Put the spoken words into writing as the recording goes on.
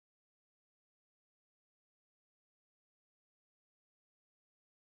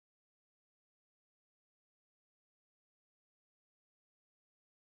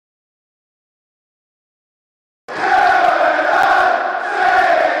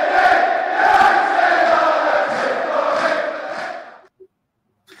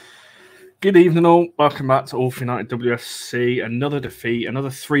Good evening, all. Welcome back to All for United WFC. Another defeat, another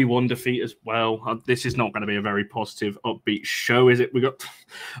 3-1 defeat as well. This is not going to be a very positive, upbeat show, is it? We got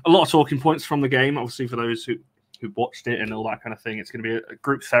a lot of talking points from the game, obviously, for those who watched it and all that kind of thing. It's going to be a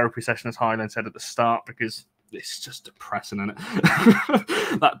group therapy session, as Highland said at the start, because it's just depressing, isn't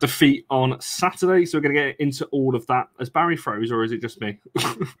it? That defeat on Saturday. So we're going to get into all of that. Has Barry froze, or is it just me?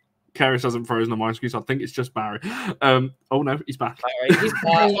 Keris hasn't frozen on my screen, so I think it's just Barry. Oh no, he's back. He's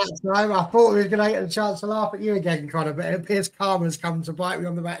back. I thought we were going to get a chance to laugh at you again, Connor, but it appears karma's come to bite me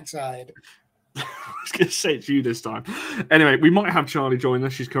on the backside. I was going to say it's you this time. Anyway, we might have Charlie join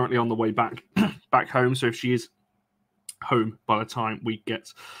us. She's currently on the way back home, so if she is home by the time we get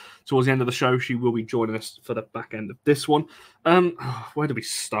towards the end of the show, she will be joining us for the back end of this one. Where do we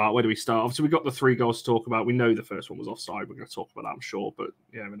start? Obviously, we've got the 3 goals to talk about. We know the first one was offside. We're going to talk about that, I'm sure, but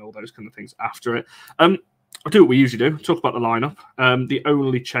yeah, and all those kind of things after it. I'll do what we usually do, talk about the lineup. The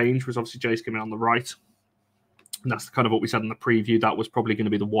only change was obviously Jace coming on the right. And that's kind of what we said in the preview. That was probably going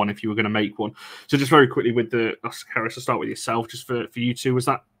to be the one if you were going to make one. So just very quickly with Keris, to start with yourself, just for you two, was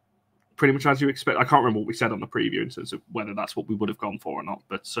that pretty much as you expect? I can't remember what we said on the preview in terms of whether that's what we would have gone for or not.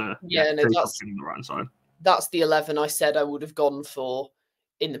 But no, that's on the right side. That's the 11 I said I would have gone for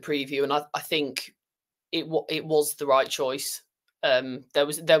in the preview, and I think it was the right choice. There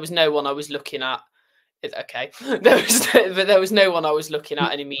was no one I was looking at. Okay, there was no one I was looking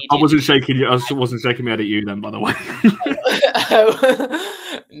at immediately. I wasn't shaking you. I wasn't shaking my head at you then, by the way.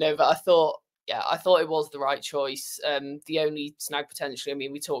 No, but I thought it was the right choice. The only snag potentially, I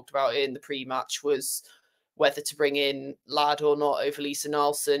mean, we talked about it in the pre-match, was whether to bring in Ladd or not over Lisa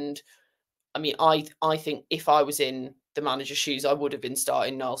Nelson. I mean, I think if I was in the manager's shoes, I would have been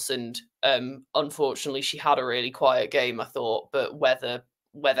starting Nelson. Unfortunately, she had a really quiet game, I thought, but whether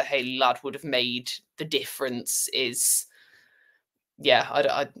Hayley Ladd would have made the difference is,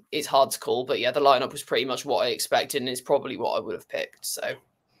 it's hard to call. But yeah, the lineup was pretty much what I expected, and is probably what I would have picked. So,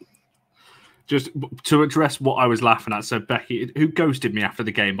 just to address what I was laughing at, so Becky, who ghosted me after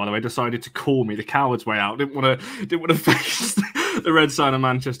the game, by the way, decided to call me the coward's way out. Didn't want to face the red side of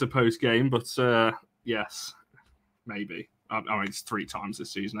Manchester post game, but yes, maybe. I mean, it's 3 times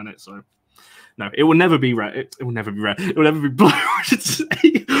this season, isn't it? So. No, it will never be red. It will never be red. It will never be blue, I should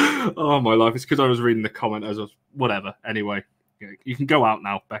say. Oh, my life. It's because I was reading the comment as whatever. Anyway, you can go out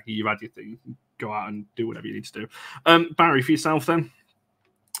now, Becky. You've had your thing. You can go out and do whatever you need to do. Barry, for yourself then.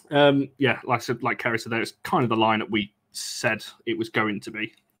 Like I said, like Kerry said there, it's kind of the line that we said it was going to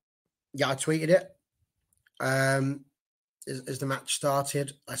be. Yeah, I tweeted it. As the match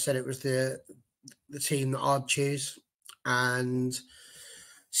started, I said it was the team that I'd choose. And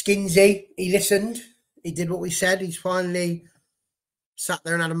Skinsy, he listened. He did what we said. He's finally sat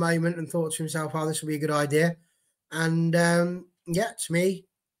there and had a moment and thought to himself, "Oh, this will be a good idea." And to me,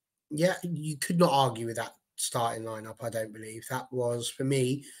 you could not argue with that starting lineup. I don't believe that was, for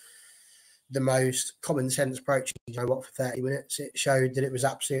me, the most common sense approach. You know what? For 30 minutes, it showed that it was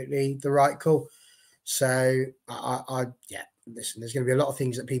absolutely the right call. So listen, there's going to be a lot of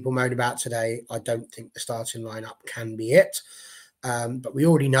things that people moan about today. I don't think the starting lineup can be it. But we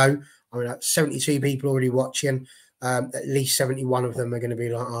already know, 72 people already watching. At least 71 of them are going to be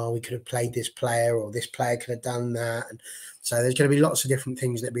like, "Oh, we could have played this player, or this player could have done that." And so there's going to be lots of different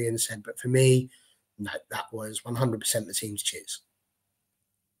things that are being said. But for me, no, that was 100% the team's choose.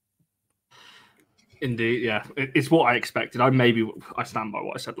 Indeed, yeah. It's what I expected. I stand by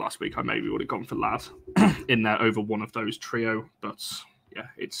what I said last week. I maybe would have gone for Ladd in there over one of those trio, but yeah,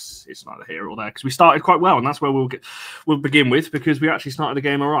 it's neither here or there, because we started quite well, and that's where we'll begin with, because we actually started the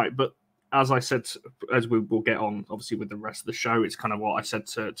game all right. But as I said, as we will get on, obviously, with the rest of the show, it's kind of what I said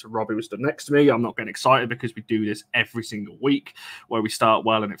to Robbie, who stood next to me. I'm not getting excited because we do this every single week, where we start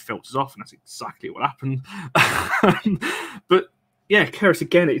well and it filters off, and that's exactly what happened. But yeah, Keris,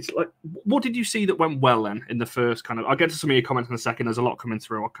 again, it's like, what did you see that went well then in the first kind of? I'll get to some of your comments in a second. There's a lot coming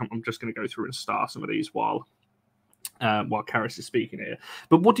through. I'm just going to go through and star some of these while Keris is speaking here.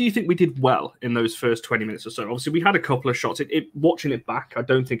 But what do you think we did well in those first 20 minutes or so? Obviously, we had a couple of shots. Watching it back, I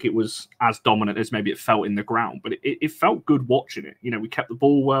don't think it was as dominant as maybe it felt in the ground, but it felt good watching it. You know, we kept the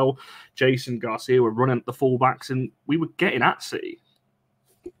ball well. Jason Garcia were running at the fullbacks, and we were getting at City.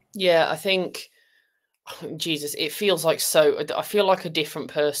 Yeah, I think, Jesus, it feels like I feel like a different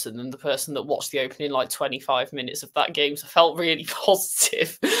person than the person that watched the opening 25 minutes of that game. So I felt really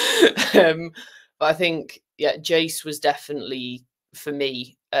positive. But I think, Jace was definitely, for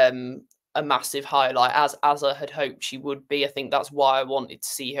me, a massive highlight, as I had hoped she would be. I think that's why I wanted to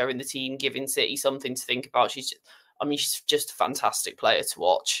see her in the team, giving City something to think about. She's just a fantastic player to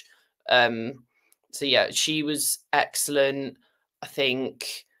watch. So yeah, she was excellent. I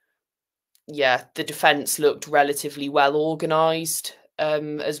think yeah, the defence looked relatively well organised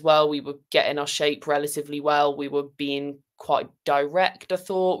as well. We were getting our shape relatively well. We were being quite direct, I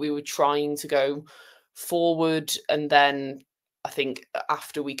thought. We were trying to go forward. And then I think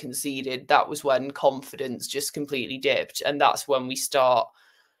after we conceded, that was when confidence just completely dipped. And that's when we start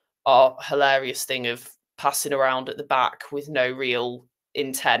our hilarious thing of passing around at the back with no real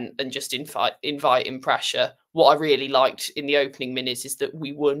intent and just inviting pressure. What I really liked in the opening minutes is that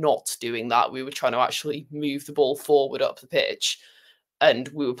we were not doing that. We were trying to actually move the ball forward up the pitch, and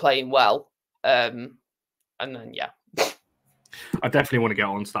we were playing well. And then, yeah. I definitely want to get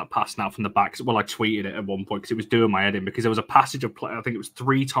onto that pass now from the back. Well, I tweeted it at one point because it was doing my head in, because there was a passage of play. I think it was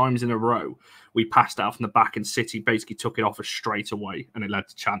 3 times in a row. We passed out from the back and City basically took it off us straight away, and it led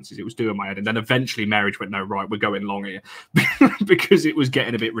to chances. It was doing my head in. Then eventually Marriage went, no, right, we're going long here because it was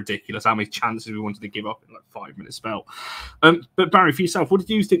getting a bit ridiculous how many chances we wanted to give up in like 5-minute spell. But Barry, for yourself, what did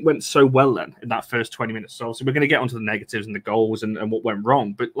you think went so well then in that first 20 minutes? So we're going to get onto the negatives and the goals and what went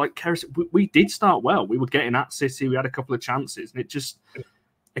wrong. But like Keris, we did start well. We were getting at City. We had a couple of chances, and it just,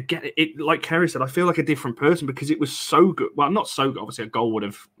 again, it like Kerry said, I feel like a different person because it was so good. Well, not so good. Obviously, a goal would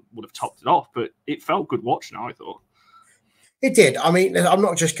have topped it off, but it felt good watching, I thought. It did. I mean, I'm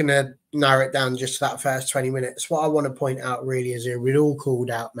not just going to narrow it down just to that first 20 minutes. What I want to point out really is that we'd all called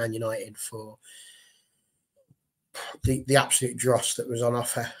out Man United for the absolute dross that was on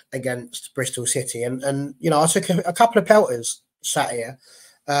offer against Bristol City. And you know, I took a couple of pelters sat here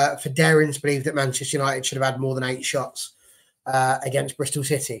for daring to believe that Manchester United should have had more than 8 shots against Bristol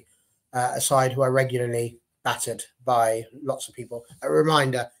City, a side who are regularly battered by lots of people. A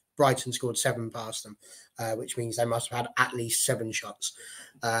reminder, Brighton scored 7 past them, which means they must have had at least 7 shots.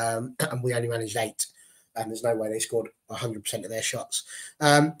 And we only managed 8. And there's no way they scored 100% of their shots.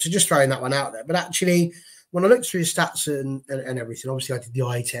 So just throwing that one out there. But actually, when I looked through the stats and everything, obviously I did the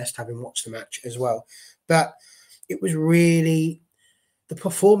eye test, having watched the match as well. But it was really, the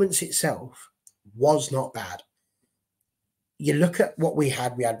performance itself was not bad. You look at what we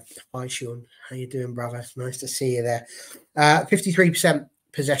had. Hi, Sean. How you doing, brother? Nice to see you there. 53%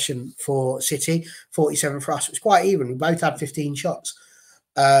 possession for City, 47 for us. It was quite even. We both had 15 shots.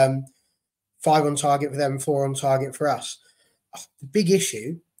 5 on target for them, 4 on target for us. The big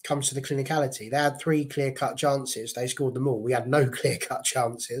issue comes to the clinicality. They had 3 clear-cut chances. They scored them all. We had no clear-cut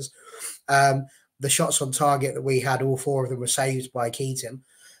chances. The shots on target that we had, all 4 of them were saved by Keaton.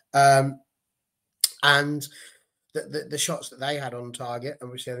 And the shots that they had on target,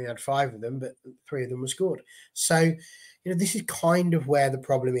 and we only had 5 of them, but 3 of them were scored. So, you know, this is kind of where the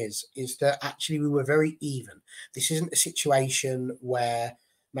problem is that actually we were very even. This isn't a situation where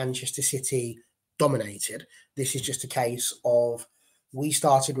Manchester City dominated. This is just a case of we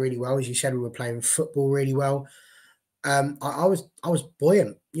started really well. As you said, we were playing football really well. I was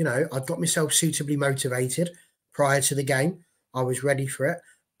buoyant. You know, I'd got myself suitably motivated prior to the game. I was ready for it.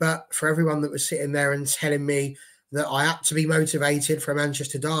 But for everyone that was sitting there and telling me that I had to be motivated for a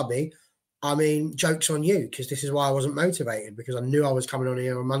Manchester derby, I mean, joke's on you, because this is why I wasn't motivated, because I knew I was coming on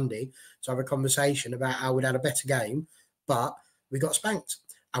here on Monday to have a conversation about how we'd had a better game, but we got spanked.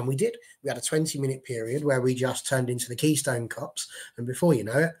 And we did. We had a 20-minute period where we just turned into the Keystone Cops, and before you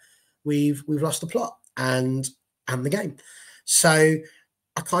know it, we've lost the plot and the game. So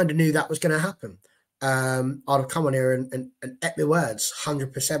I kind of knew that was going to happen. I'd have come on here and ate my words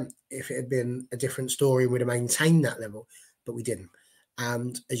 100% if it had been a different story and we'd have maintained that level, but we didn't.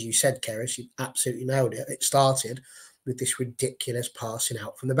 And as you said, Keris, you absolutely nailed it. It started with this ridiculous passing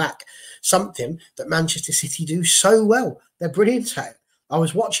out from the back, something that Manchester City do so well. They're brilliant at it. I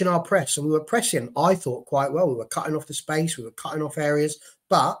was watching our press and we were pressing, I thought, quite well. We were cutting off the space. We were cutting off areas,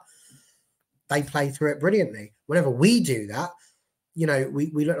 but they play through it brilliantly. Whenever we do that, you know, we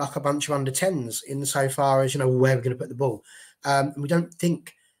look like a bunch of under-10s insofar as, you know, where we're going to put the ball. We don't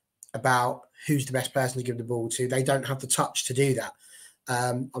think about who's the best person to give the ball to. They don't have the touch to do that.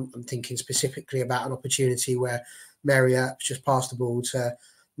 I'm thinking specifically about an opportunity where Meria just passed the ball to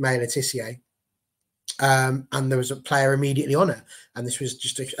May Letitia. And there was a player immediately on it. And this was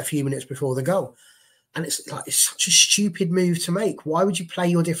just a few minutes before the goal. And it's such a stupid move to make. Why would you play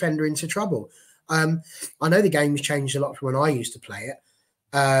your defender into trouble? I know the game's changed a lot from when I used to play it.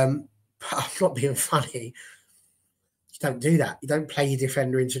 But I'm not being funny. You don't do that. You don't play your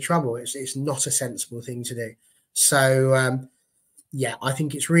defender into trouble. It's not a sensible thing to do. So, yeah, I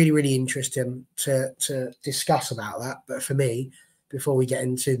think it's really, really interesting to discuss about that. But for me, before we get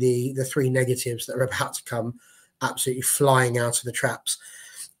into the 3 negatives that are about to come absolutely flying out of the traps,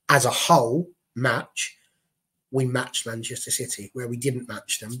 as a whole match, we matched Manchester City. Where we didn't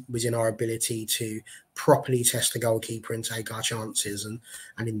match them was in our ability to properly test the goalkeeper and take our chances. And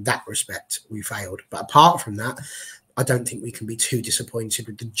in that respect, we failed. But apart from that, I don't think we can be too disappointed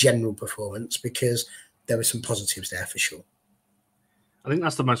with the general performance, because there were some positives there for sure. I think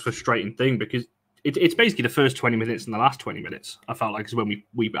that's the most frustrating thing, because it's basically the first 20 minutes and the last 20 minutes, I felt like, is when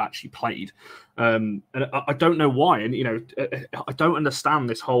we actually played. And I don't know why. And, you know, I don't understand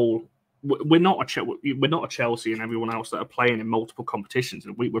this whole... We're not a Chelsea and everyone else that are playing in multiple competitions.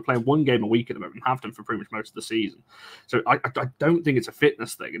 And we're playing one game a week at the moment and have done for pretty much most of the season. So I don't think it's a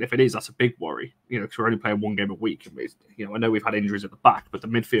fitness thing. And if it is, that's a big worry, you know, because we're only playing one game a week. And you know, I know we've had injuries at the back, but the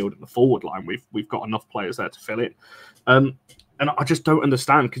midfield and the forward line, we've got enough players there to fill it. And I just don't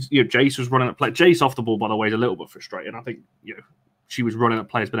understand, because, you know, Jace was running at play. Jace off the ball, by the way, is a little bit frustrating. I think, you know, she was running at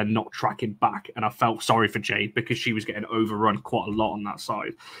players, but then not tracking back. And I felt sorry for Jade, because she was getting overrun quite a lot on that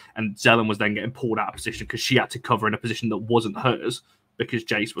side. And Zelen was then getting pulled out of position because she had to cover in a position that wasn't hers, because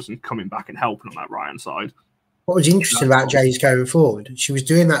Jace wasn't coming back and helping on that right-hand side. What was interesting about Jay's going forward, she was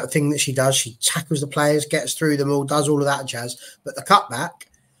doing that thing that she does. She tackles the players, gets through them all, does all of that jazz. But the cutback,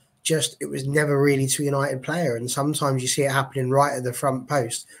 it was never really to a United player. And sometimes you see it happening right at the front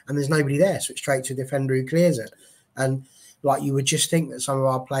post and there's nobody there, so it's straight to a defender who clears it. And like, you would just think that some of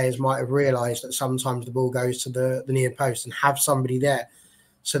our players might have realised that sometimes the ball goes to the near post and have somebody there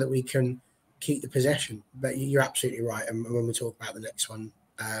so that we can keep the possession. But you're absolutely right. And when we talk about the next one,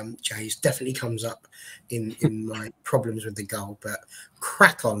 Jay's definitely comes up in my problems with the goal. But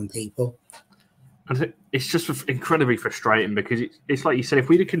crack on, people. And it's just incredibly frustrating, because it's like you said, if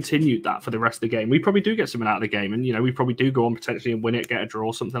we'd have continued that for the rest of the game, we probably do get something out of the game. And, you know, we probably do go on potentially and win it, get a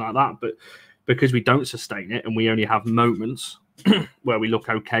draw, something like that. But because we don't sustain it and we only have moments where we look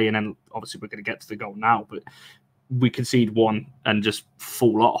okay, and then obviously we're going to get to the goal now, but we concede one and just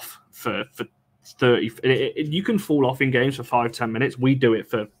fall off for 30. You can fall off in games for 5-10 minutes. We do it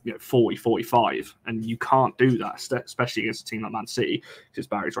for 40, 45, and you can't do that, especially against a team like Man City, because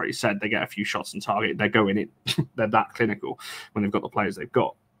Barry's already said they get a few shots on target, they're going in. They're that clinical when they've got the players they've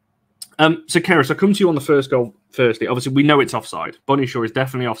got. So, Keris, I come to you on the first goal firstly. Obviously, we know it's offside. Bunny Shaw is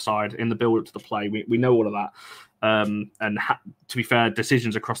definitely offside in the build-up to the play. We know all of that. And to be fair,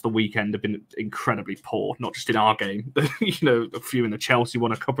 decisions across the weekend have been incredibly poor, not just in our game. You know, a few in the Chelsea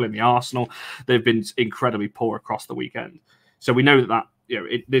one, a couple in the Arsenal. They've been incredibly poor across the weekend. So we know that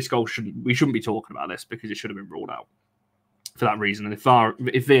this goal we shouldn't be talking about this, because it should have been ruled out for that reason. And if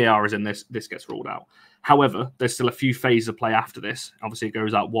VAR is in this gets ruled out. However, there's still a few phases of play after this. Obviously, it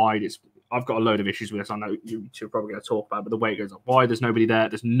goes out wide. I've got a load of issues with this. I know you two are probably going to talk about it, but the way it goes up wide, there's nobody there.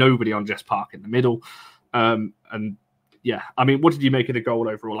 There's nobody on Jess Park in the middle. And yeah, I mean, what did you make of the goal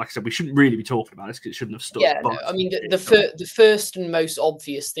overall? Like I said, we shouldn't really be talking about this because it shouldn't have stood. Yeah, no, I mean, the first and most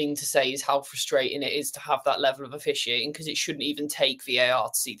obvious thing to say is how frustrating it is to have that level of officiating, because it shouldn't even take VAR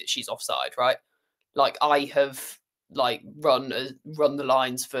to see that she's offside, right? Like, I have run the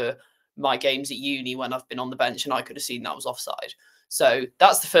lines for my games at uni when I've been on the bench, and I could have seen that was offside. So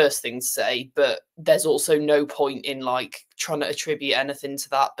that's the first thing to say. But there's also no point in trying to attribute anything to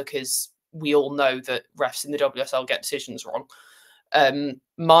that, because we all know that refs in the WSL get decisions wrong.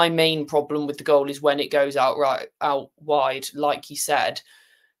 My main problem with the goal is when it goes out wide. Like you said,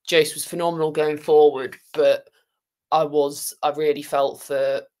 Jace was phenomenal going forward, but I really felt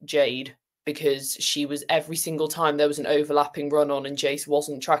for Jade, because she was, every single time there was an overlapping run on and Jace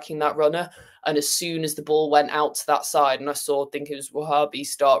wasn't tracking that runner. And as soon as the ball went out to that side and I think it was Wahhabi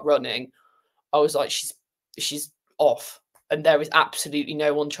start running, I was like, she's off. And there is absolutely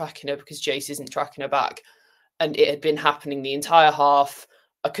no one tracking her, because Jace isn't tracking her back. And it had been happening the entire half.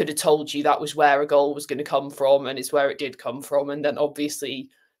 I could have told you that was where a goal was going to come from, and it's where it did come from. And then obviously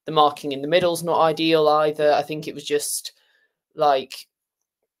the marking in the middle is not ideal either. I think it was just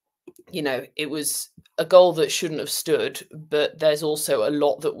it was a goal that shouldn't have stood, but there's also a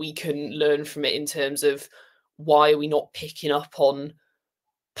lot that we can learn from it in terms of why are we not picking up on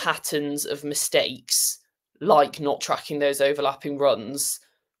patterns of mistakes, like not tracking those overlapping runs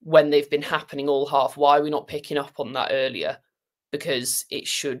when they've been happening all half. Why are we not picking up on that earlier? Because it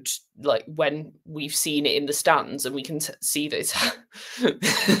should, when we've seen it in the stands and we can see that it's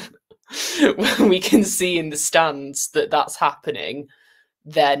when we can see in the stands that that's happening,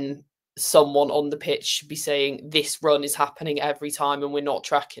 then someone on the pitch should be saying this run is happening every time and we're not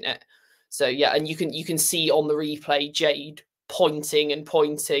tracking it. So yeah, and you can see on the replay Jade pointing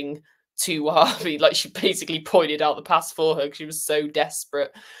to Harvey, she basically pointed out the pass for her because she was so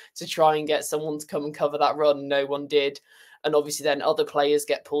desperate to try and get someone to come and cover that run. No one did. And obviously then other players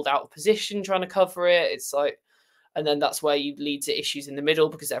get pulled out of position trying to cover it. It's And then that's where you lead to issues in the middle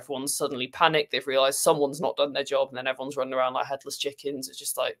because everyone's suddenly panicked. They've realized someone's not done their job, and then everyone's running around like headless chickens. It's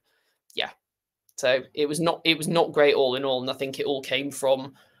just like, yeah. So it was not great all in all. And I think it all came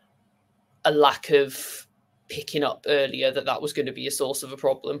from a lack of picking up earlier that was going to be a source of a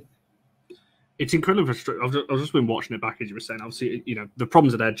problem. It's incredibly frustrating. I've just been watching it back, as you were saying. Obviously, you know, the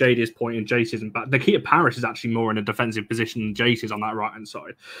problems are there. Jade is pointing, Jace isn't back. Nikita Paris is actually more in a defensive position than Jace is on that right-hand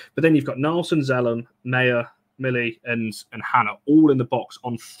side. But then you've got Nelson, Zelen, Maya, Millie, and Hannah all in the box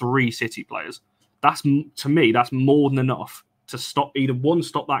on 3 City players. That's, to me, that's more than enough to stop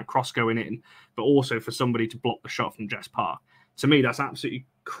that cross going in, but also for somebody to block the shot from Jess Parr. To me, that's absolutely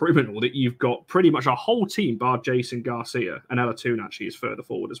criminal that you've got pretty much a whole team, bar Jason Garcia, and Ella Toon actually is further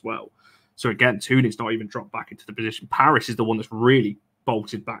forward as well. So again, Tooney's not even dropped back into the position. Paris is the one that's really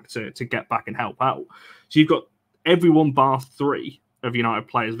bolted back to get back and help out. So you've got everyone bar 3 of United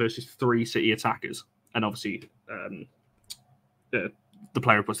players versus 3 City attackers. And obviously the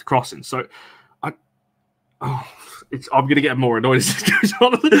player who puts the cross in. So I'm going to get more annoyed as this goes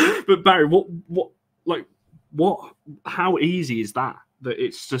on. But Barry, how easy is that? That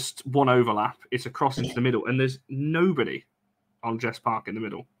it's just one overlap, it's a cross into the middle, and there's nobody on Jess Park in the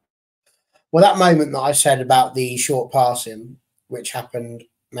middle. Well, that moment that I said about the short passing, which happened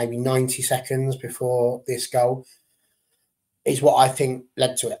maybe 90 seconds before this goal, is what I think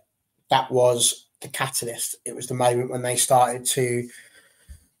led to it. That was the catalyst. It was the moment when they started to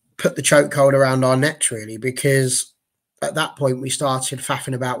put the chokehold around our necks, really, because at that point we started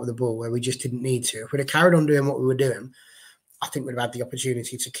faffing about with the ball where we just didn't need to. If we'd have carried on doing what we were doing, I think we'd have had the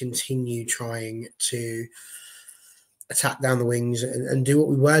opportunity to continue trying to attack down the wings and do what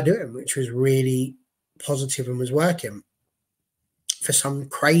we were doing, which was really positive and was working. For some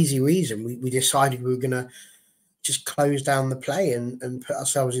crazy reason, we decided we were going to just close down the play and put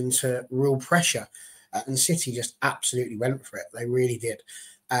ourselves into real pressure. And City just absolutely went for it. They really did.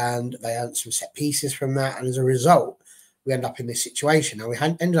 And they earned some set pieces from that. And as a result, we end up in this situation. Now, we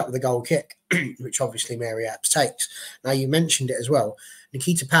ended up with a goal kick, which obviously Mary Epps takes. Now, you mentioned it as well.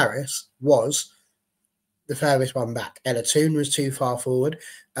 Nikita Paris was the furthest one back. Ella Toon was too far forward,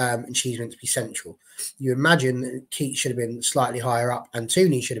 and she's meant to be central. You imagine that Keat should have been slightly higher up, and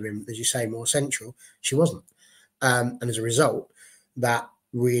Tooney should have been, as you say, more central. She wasn't. And as a result, that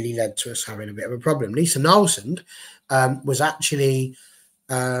really led to us having a bit of a problem. Lisa Nilsson was actually...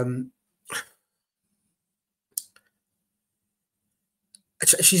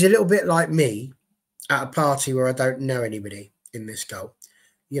 she's a little bit like me at a party where I don't know anybody in this goal.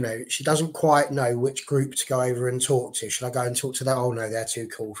 You know, she doesn't quite know which group to go over and talk to. Should I go and talk to that? Oh, no, they're too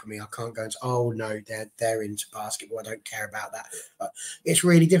cool for me. I can't go into, oh, no, they're into basketball. I don't care about that. But it's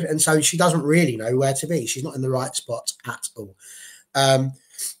really different. And so she doesn't really know where to be. She's not in the right spot at all,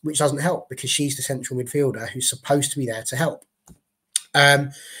 which doesn't help because she's the central midfielder who's supposed to be there to help.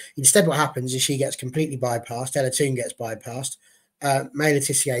 Instead, what happens is she gets completely bypassed. Ella Toon gets bypassed. May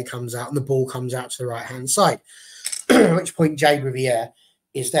Letitia comes out and the ball comes out to the right-hand side, at which point Jade Riviere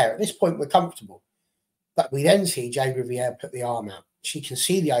is there. At this point, we're comfortable. But we then see Jade Riviere put the arm out. She can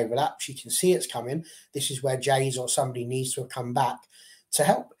see the overlap. She can see it's coming. This is where Jays or somebody needs to have come back to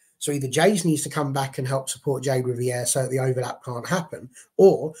help. So either Jays needs to come back and help support Jade Riviere so that the overlap can't happen,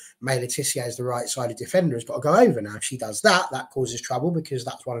 or May Letitia is the right-sided defender has got to go over. Now, if she does that, that causes trouble because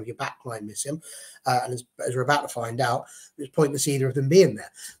that's one of your backline missing. And as we're about to find out, it's pointless either of them being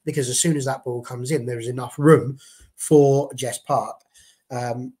there because as soon as that ball comes in, there is enough room for Jess Park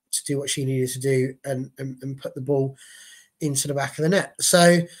to do what she needed to do and put the ball into the back of the net.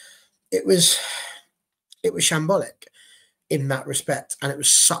 So it was shambolic in that respect, and it was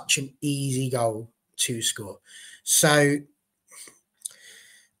such an easy goal to score. So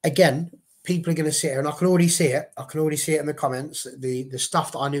again, people are going to sit here, and I can already see it. I can already see it in the comments. The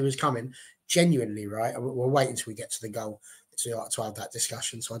stuff that I knew was coming, genuinely, right? We'll wait until we get to the goal to have that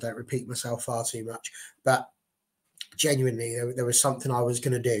discussion, so I don't repeat myself far too much. But genuinely, there was something I was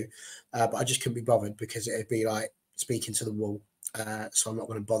going to do, but I just couldn't be bothered because it'd be like speaking to the wall. So I'm not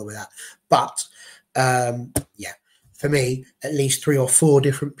going to bother with that. But yeah. For me, at least 3 or 4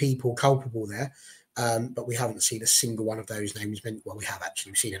 different people culpable there, but we haven't seen a single one of those names mentioned. Well, we have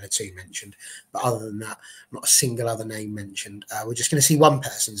actually. We've seen Ella 2 mentioned, but other than that, not a single other name mentioned. We're just going to see one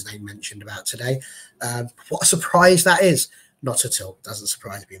person's name mentioned about today. What a surprise that is. Not at all. Doesn't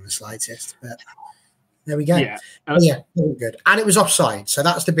surprise me in the slightest, but there we go. Yeah, good. And it was offside, so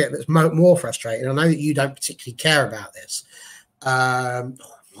that's the bit that's more frustrating. I know that you don't particularly care about this.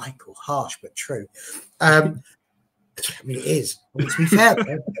 Michael, harsh but true. I mean, it is. I mean, to be fair,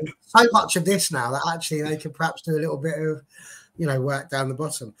 so much of this now that actually they could perhaps do a little bit of work down the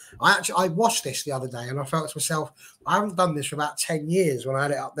bottom. I watched this the other day and I felt to myself, I haven't done this for about 10 years when I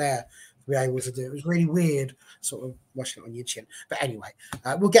had it up there to be able to do it. It was really weird sort of watching it on YouTube. But anyway,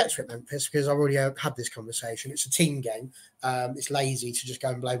 we'll get to it, Memphis, because I've already had this conversation. It's a team game. It's lazy to just go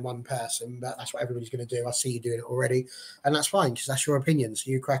and blame one person, but that's what everybody's going to do. I see you doing it already, and that's fine because that's your opinion. So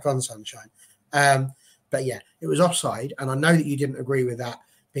you crack on, sunshine. But yeah, it was offside, and I know that you didn't agree with that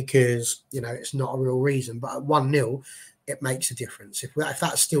because it's not a real reason. But at 1-0, it makes a difference. If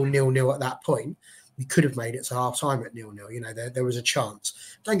that's still 0-0 at that point, we could have made it to half time at 0-0. There was a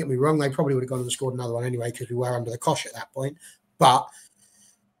chance. Don't get me wrong, they probably would have gone and scored another one anyway because we were under the cosh at that point. But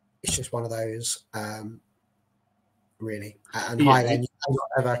it's just one of those, really. And Highland, you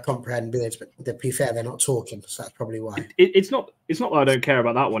don't ever comprehend this, but to be fair, they're not talking, so that's probably why. It's not that I don't care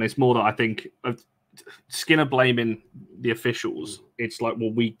about that one. It's more that I think Skinner blaming the officials. It's like,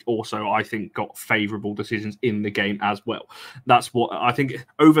 well, we also, I think, got favourable decisions in the game as well. That's what I think.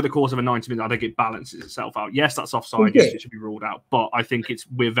 Over the course of a 90 minutes, I think it balances itself out. Yes, that's offside. Yes, it should be ruled out. But I think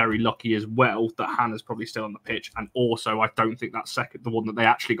we're very lucky as well that Hannah's probably still on the pitch. And also, I don't think that the one that they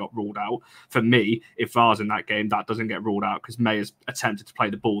actually got ruled out. For me, if VAR's in that game, that doesn't get ruled out because May has attempted to play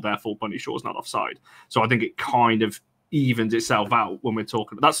the ball. Therefore, Bunny Shaw's not offside. So I think it kind of evens itself out when we're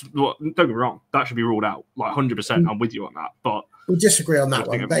talking. That's what. Don't get me wrong. That should be ruled out. Like 100%. I'm with you on that. But we'll disagree on that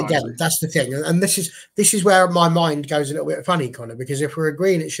one. But again, that's the thing. And this is where my mind goes a little bit funny, Connor, because if we're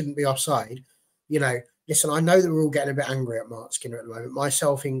agreeing it shouldn't be offside, listen, I know that we're all getting a bit angry at Mark Skinner at the moment,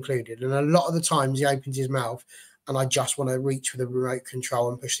 myself included. And a lot of the times he opens his mouth and I just want to reach for the remote control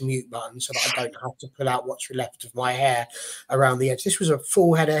and push the mute button so that I don't have to pull out what's left of my hair around the edge. This was a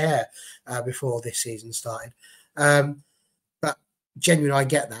full head of hair before this season started. But genuinely, I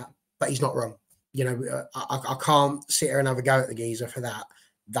get that, but he's not wrong. I can't sit here and have a go at the geezer for that.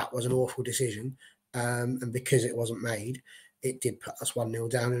 That was an awful decision. And because it wasn't made, it did put us 1-0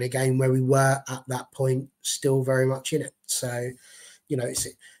 down in a game where we were at that point still very much in it. So,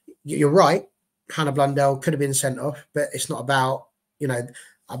 you're right. Hannah Blundell could have been sent off, but it's not about,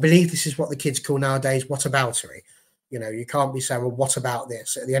 I believe this is what the kids call nowadays whataboutery. You can't be saying, well, what about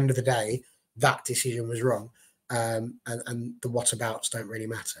this? At the end of the day, that decision was wrong. And the whatabouts don't really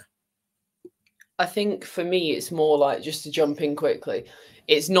matter. I think for me, it's more like, just to jump in quickly,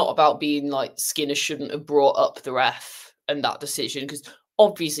 it's not about being like Skinner shouldn't have brought up the ref and that decision, because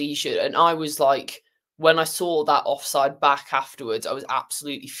obviously he should. And I was like, when I saw that offside back afterwards, I was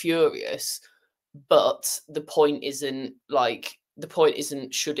absolutely furious. But the point isn't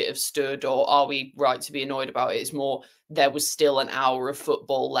should it have stood or are we right to be annoyed about it? It's more, there was still an hour of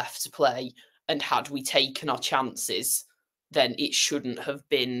football left to play. And had we taken our chances, then it shouldn't have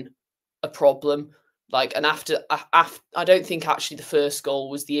been a problem. And after I don't think actually the first goal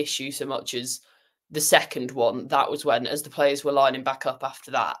was the issue so much as the second one. That was when, as the players were lining back up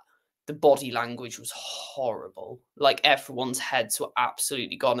after that, the body language was horrible. Like, everyone's heads were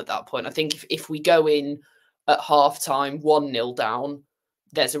absolutely gone at that point. I think if we go in at half-time 1-0 down,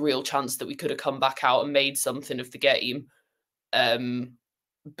 there's a real chance that we could have come back out and made something of the game.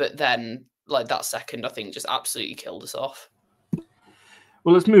 But then, that second, I think, just absolutely killed us off.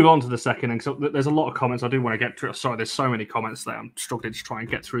 Well, let's move on to the second. And so there's a lot of comments I do want to get through. Sorry, there's so many comments there. I'm struggling to try and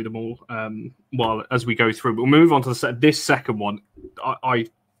get through them all as we go through. But we'll move on to this second one.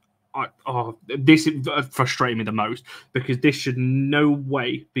 This frustrated me the most because this should no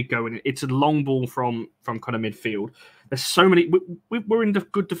way be going. It's a long ball from kind of midfield. There's so many. We're in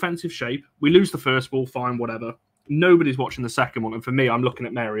good defensive shape. We lose the first ball, fine, whatever. Nobody's watching the second one. And for me, I'm looking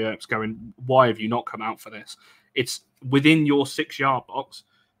at Mary Earps going, why have you not come out for this? It's within your 6-yard box.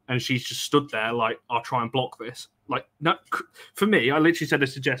 And she's just stood there like, I'll try and block this. No, for me, I literally said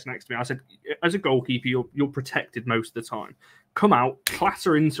this to Jess next to me. I said, as a goalkeeper, you're protected most of the time. Come out,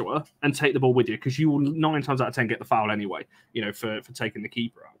 clatter into her, and take the ball with you because you will 9 times out of 10 get the foul anyway, for taking the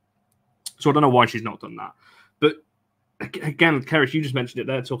keeper out. So I don't know why she's not done that. But again, Keris, you just mentioned it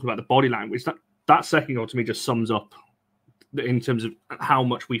there, talking about the body language. That second goal to me just sums up in terms of how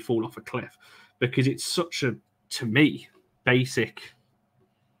much we fall off a cliff because it's such a, to me, basic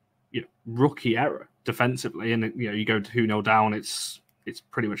rookie error defensively. And, you go 2-0 down, it's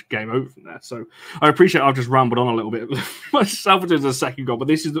pretty much game over from there. So I appreciate I've just rambled on a little bit myself into the second goal, but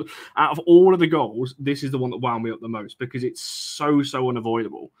this is out of all of the goals, this is the one that wound me up the most because it's so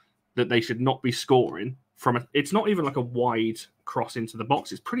unavoidable that they should not be scoring from it's not even like a wide cross into the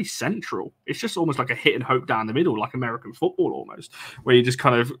box. It's pretty central. It's just almost like a hit and hope down the middle, like American football almost, where you just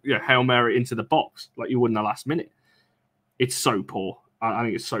kind of Hail Mary into the box like you would in the last minute. It's so poor. I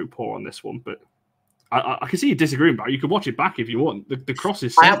think it's so poor on this one, but I can see you disagreeing, but you can watch it back if you want. The cross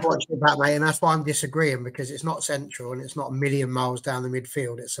is I have central. watched it back, mate, and that's why I'm disagreeing, because it's not central and it's not a million miles down the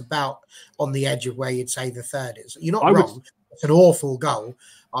midfield. It's about on the edge of where you'd say the third is. You're not wrong. It's an awful goal.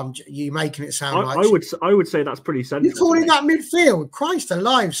 You making it sound like I would say that's pretty central. You're calling that midfield? Christ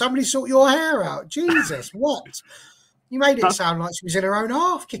alive! Somebody sort your hair out. Jesus, what? You made it sound like she was in her own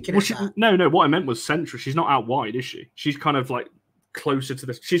half kicking it. No. What I meant was central. She's not out wide, is she? She's kind of like closer to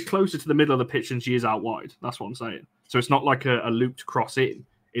the. She's closer to the middle of the pitch than she is out wide. That's what I'm saying. So it's not like a looped cross in.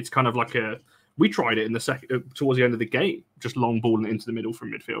 It's kind of like a. We tried it in the second towards the end of the game, just long balling it into the middle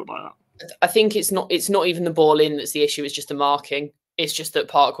from midfield like that. I think it's not even the ball in that's the issue. It's just the marking. It's just that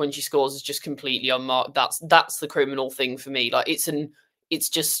Park, when she scores, is just completely unmarked. That's the criminal thing for me. Like it's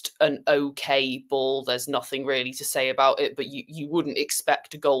just an okay ball. There's nothing really to say about it, but you wouldn't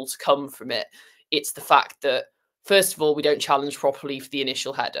expect a goal to come from it. It's the fact that, first of all, we don't challenge properly for the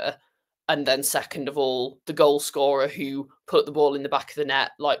initial header. And then second of all, the goal scorer who put the ball in the back of the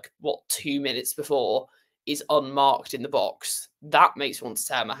net, 2 minutes before, is unmarked in the box. That makes me want to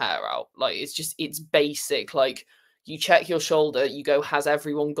tear my hair out. It's basic. You check your shoulder, you go, has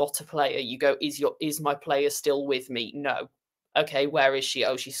everyone got a player? You go, is my player still with me? No. Okay, where is she?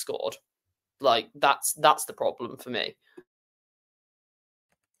 Oh, she scored. That's the problem for me.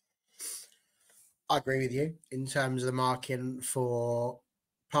 I agree with you in terms of the marking for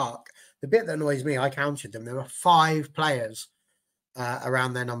Park. The bit that annoys me, I counted them. There were 5 players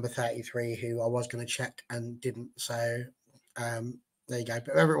around their number 33 who I was going to check and didn't. So there you go.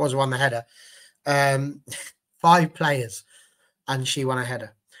 But whoever it was who won the header. 5 players, and she won a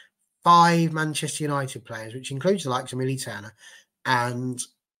header. 5 Manchester United players, which includes the likes of Millie Turner, and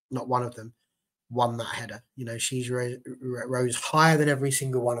not one of them won that header. You know, she's rose higher than every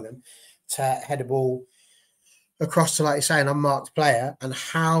single one of them to head a ball across to, like you say, an unmarked player. And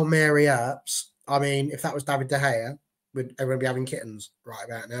how Mary Earps, I mean, if that was David De Gea, would everyone be having kittens right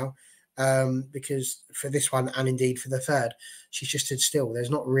about now? Because for this one, and indeed for the third, she's just stood still. There's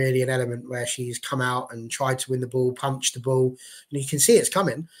not really an element where she's come out and tried to win the ball, punched the ball, and you can see it's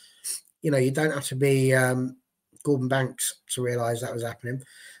coming. You know, you don't have to be Gordon Banks to realise that was happening.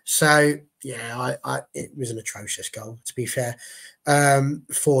 So yeah, it was an atrocious goal, to be fair,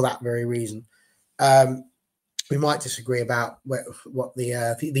 for that very reason. We might disagree about what the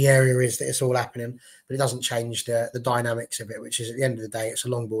area is that it's all happening, but it doesn't change the dynamics of it, which is, at the end of the day, it's a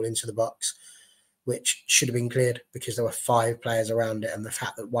long ball into the box, which should have been cleared because there were 5 players around it, and the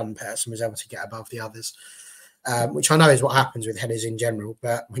fact that one person was able to get above the others, which I know is what happens with headers in general,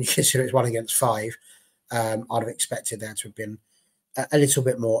 but when you consider it's 1 against 5, I'd have expected there to have been a little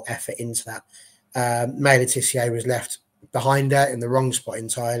bit more effort into that. May Laetitia was left behind her in the wrong spot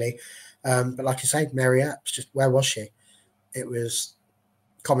entirely. But like I say, Mary Earps, just where was she? It was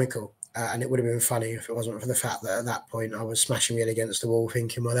comical, and it would have been funny if it wasn't for the fact that at that point I was smashing it against the wall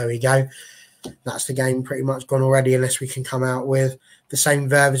thinking, well, there we go. That's the game pretty much gone already, unless we can come out with the same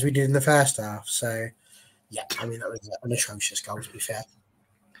verve as we did in the first half. So, yeah, I mean, that was an atrocious goal, to be fair.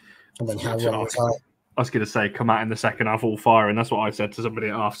 And then how wrong was I? I was going to say, come out in the second half all fire, and that's what I said to somebody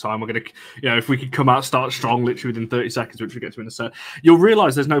at half time. We're going to, if we could come out, start strong, literally within 30 seconds, which we get to in a set, you'll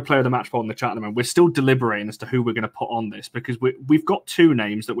realise there's no player of the match poll in the chat at the moment. We're still deliberating as to who we're going to put on this, because we've got 2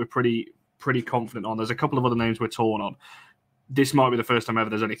 names that we're pretty confident on. There's a couple of other names we're torn on. This might be the first time ever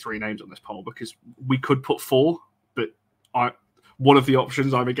there's only 3 names on this poll, because we could put 4, but one of the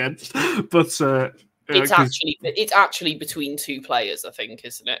options I'm against. But it's actually between 2 players, I think,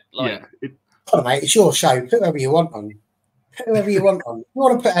 isn't it? Oh, mate, it's your show. Put whoever you want on. Put whoever you want on. You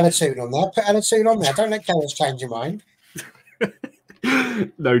want to put Ella Toon on there? Put Ella Toon on there. Don't let Chaos change your mind.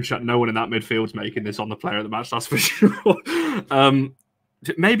 No one in that midfield's making this on the player of the match, that's for sure.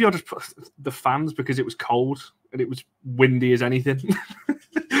 Maybe I'll just put the fans because it was cold and it was windy as anything.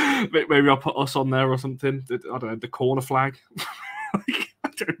 Maybe I'll put us on there or something. I don't know, the corner flag. I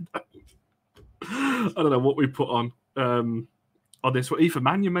don't know what we put on this one. Aoife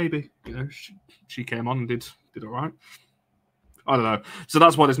Mannion, maybe. She came on and did all right. I don't know. So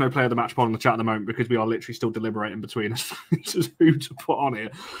that's why there's no player of the match poll in the chat at the moment, because we are literally still deliberating between us who to put on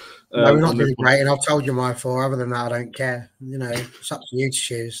here. No, we're not deliberating. I've told you my 4. Other than that, I don't care. It's up to you to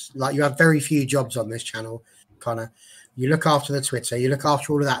choose. You have very few jobs on this channel, Connor. You look after the Twitter. You look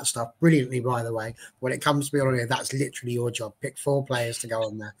after all of that stuff brilliantly, by the way. When it comes to being on here, that's literally your job. Pick 4 players to go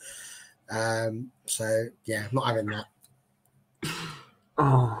on there. So, yeah, not having that.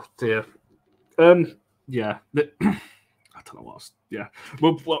 Oh, dear. Yeah. I don't know what else. Yeah.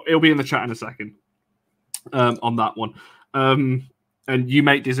 Well, it'll be in the chat in a second on that one. And you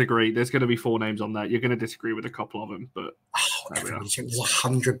may disagree. There's going to be 4 names on there. You're going to disagree with a couple of them, but there's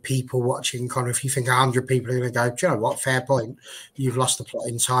 100 people watching. Connor, if you think 100 people are going to go, do you know what? Fair point. You've lost the plot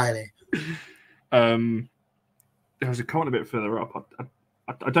entirely. There was a comment a bit further up.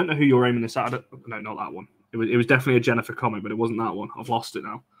 I don't know who you're aiming this at. No, not that one. It was definitely a Jennifer comment, but it wasn't that one. I've lost it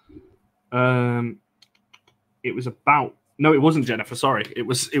now. It was about. No, it wasn't Jennifer. Sorry, it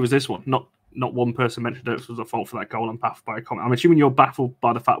was this one. Not one person mentioned it was a fault for that goal. I'm baffled by a comment. I'm assuming you're baffled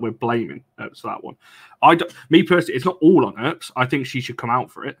by the fact we're blaming Earps for that one. Me personally, it's not all on Earps. I think she should come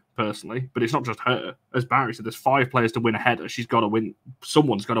out for it personally, but it's not just her. As Barry said, there's 5 players to win a header. She's got to win.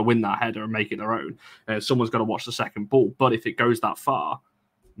 Someone's got to win that header and make it their own. Someone's got to watch the second ball. But if it goes that far,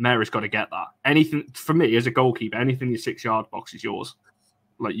 Mary's got to get that. Anything for me as a goalkeeper, anything in your 6-yard box is yours.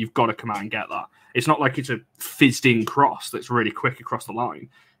 Like, you've got to come out and get that. It's not like it's a fizzed-in cross that's really quick across the line.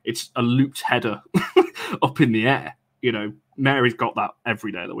 It's a looped header up in the air. You know, Mary's got that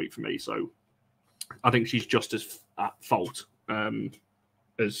every day of the week for me. So I think she's just as at fault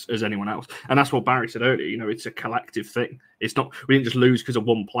as anyone else. And that's what Barry said earlier. You know, it's a collective thing. It's not, we didn't just lose because of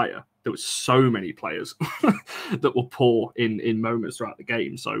one player. There was so many players that were poor in moments throughout the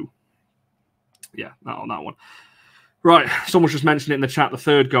game. So yeah, not on that one. Right. Someone just mentioned it in the chat, the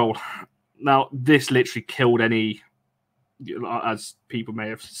 3rd goal. Now, this literally killed any, as people may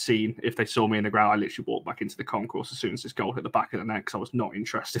have seen, if they saw me in the ground, I literally walked back into the concourse as soon as this goal hit the back of the net because I was not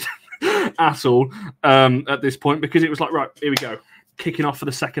interested at all at this point, because it was like, right, here we go. Kicking off for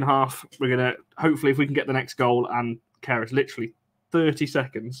the second half. We're going to, hopefully, if we can get the next goal, and Kara's literally 30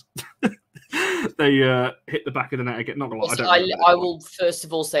 seconds, they hit the back of the net again. Not gonna lie, I will first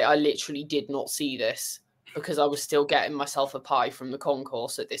of all say I literally did not see this, because I was still getting myself a pie from the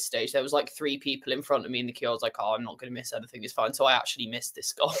concourse at this stage. There was like 3 people in front of me in the queue. I was like, oh, I'm not going to miss anything. It's fine. So I actually missed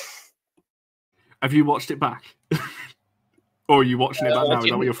this goal. Have you watched it back? Or are you watching it back now? Is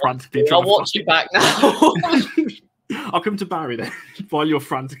that what you're frantically trying to find? I'll watch it back now. I'll come to Barry then, while you're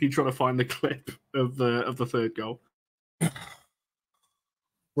frantically trying to find the clip of the 3rd goal.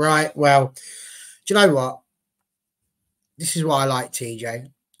 Right. Well, do you know what? This is why I like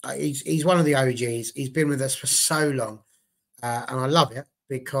TJ. He's one of the OGs. He's been with us for so long, and I love it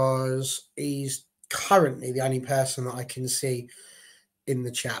because he's currently the only person that I can see in the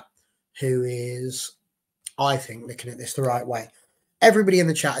chat who is, I think, looking at this the right way. Everybody in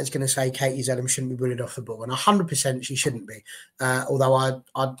the chat is going to say Katie Zellum shouldn't be bullied off the ball, and 100% she shouldn't be. Although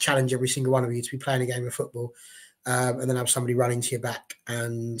I'd challenge every single one of you to be playing a game of football and then have somebody running to your back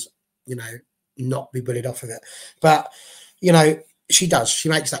and, you know, not be bullied off of it. But, you know, she does. She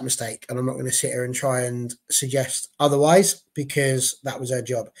makes that mistake, and I'm not going to sit here and try and suggest otherwise because that was her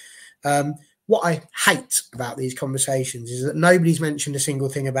job. What I hate about these conversations is that nobody's mentioned a single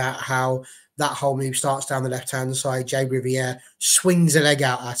thing about how that whole move starts down the left-hand side. Jay Riviere swings a leg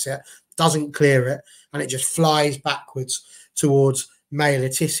out at it, doesn't clear it, and it just flies backwards towards May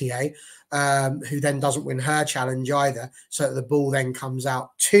Letitia, who then doesn't win her challenge either. So the ball then comes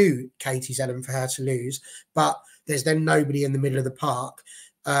out to Katie Zellum for her to lose. But there's then nobody in the middle of the park,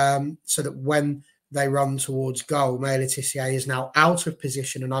 so that when they run towards goal, May Letitia is now out of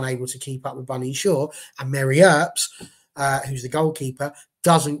position and unable to keep up with Bunny Shaw. And Mary Earps, who's the goalkeeper,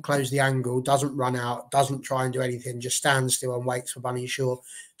 doesn't close the angle, doesn't run out, doesn't try and do anything, just stands still and waits for Bunny Shaw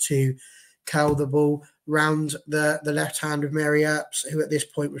to curl the ball round the left hand of Mary Earps, who at this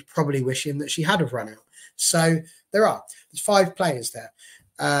point was probably wishing that she had have run out. So there's 5 players there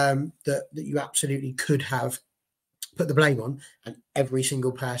that you absolutely could have put the blame on, and every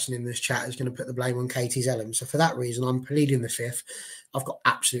single person in this chat is going to put the blame on Katie Zellum. So for that reason, I'm pleading the 5th. I've got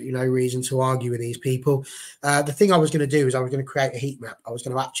absolutely no reason to argue with these people. The thing I was going to do is I was going to create a heat map. I was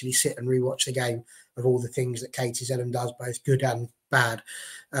going to actually sit and rewatch the game of all the things that Katie Zellum does, both good and bad.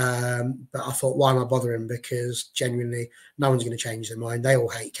 But I thought, why am I bothering? Because genuinely, no one's going to change their mind. They all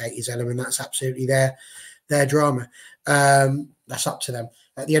hate Katie Zellum, and that's absolutely their drama. That's up to them.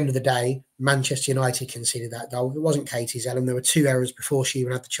 At the end of the day, Manchester United conceded that goal. It wasn't Katie Zellum. There were 2 errors before she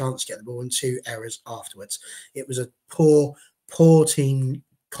even had the chance to get the ball and 2 errors afterwards. It was a poor team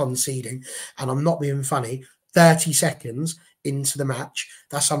conceding. And I'm not being funny. 30 seconds into the match,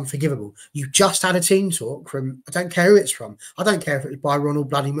 that's unforgivable. You just had a team talk from, I don't care who it's from. I don't care if it was by Ronald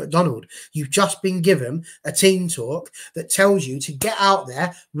Bloody McDonald. You've just been given a team talk that tells you to get out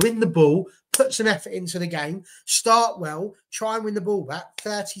there, win the ball, put some effort into the game, start well, try and win the ball back.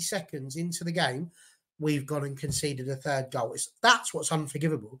 30 seconds into the game, we've gone and conceded a 3rd goal. That's what's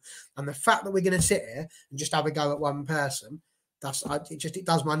unforgivable. And the fact that we're going to sit here and just have a go at one person, it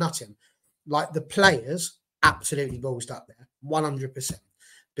does my nutting. Like, the players absolutely ballsed up there, 100%,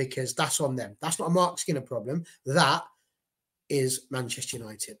 because that's on them. That's not a Mark Skinner problem. That is Manchester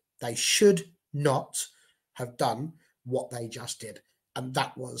United. They should not have done what they just did. And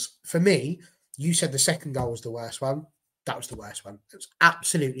that was, for me, you said the second goal was the worst one. That was the worst one. It was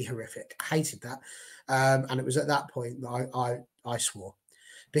absolutely horrific. I hated that. And it was at that point that I swore,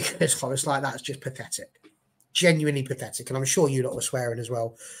 because I was like, that's just pathetic. Genuinely pathetic. And I'm sure you lot were swearing as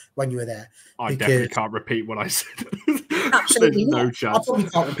well when you were there. I definitely can't repeat what I said. Absolutely no not. chance. I probably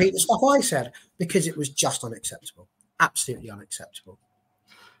can't repeat the stuff I said, because it was just unacceptable. Absolutely unacceptable.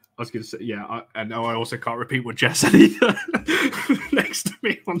 I was going to say, yeah, I also can't repeat what Jess said either next to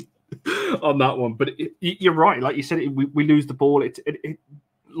me on that one. But you're right. Like you said, we lose the ball. It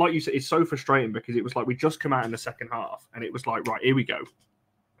like you said, it's so frustrating, because it was like we just come out in the second half and it was like, right, here we go.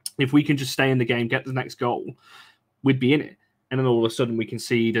 If we can just stay in the game, get the next goal, we'd be in it. And then all of a sudden we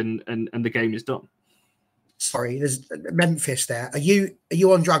concede and the game is done. Sorry, there's Memphis there. Are you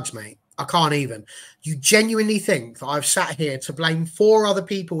on drugs, mate? I can't even. You genuinely think that I've sat here to blame 4 other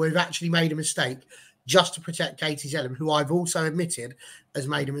people who've actually made a mistake just to protect Katie Zellum, who I've also admitted has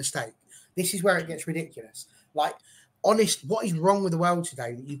made a mistake? This is where it gets ridiculous. Like, honest, what is wrong with the world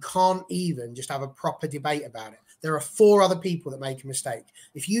today that you can't even just have a proper debate about it? There are 4 other people that make a mistake.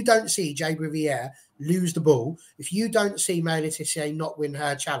 If you don't see Jade Riviere lose the ball, if you don't see May Letitia not win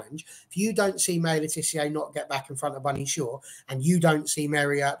her challenge, if you don't see May Letitia not get back in front of Bunny Shaw, and you don't see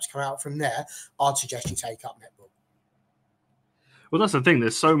Mary Earps come out from there, I'd suggest you take up netball. Well, that's the thing.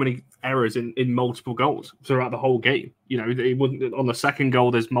 There's so many errors in multiple goals throughout the whole game. You know, it wouldn't on the second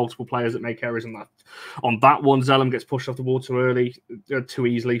goal. There's multiple players that make errors in that. On that one, Zellum gets pushed off the ball too early, too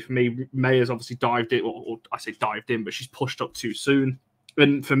easily for me. Mayer's obviously dived in, or I say dived in, but she's pushed up too soon.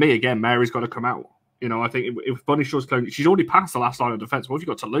 And for me, again, Mary's got to come out. You know, I think if Bunny Shaw's clone, she's already passed the last line of defense. What have you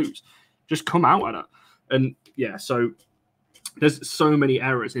got to lose? Just come out at her. And yeah, so there's so many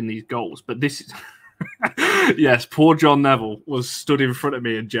errors in these goals, but this is. Yes, poor John Neville was stood in front of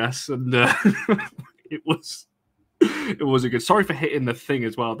me and Jess, and it was a good. Sorry for hitting the thing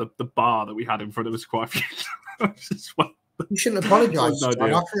as well. The bar that we had in front of us quite a few times as well. You shouldn't apologise. No, I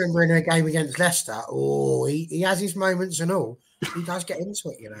can remember in a game against Leicester. Oh, he has his moments and all. He does get into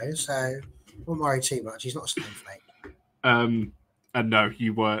it, you know. So don't worry too much. He's not a snowflake. And no,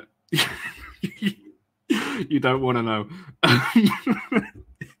 you were. You don't want to know.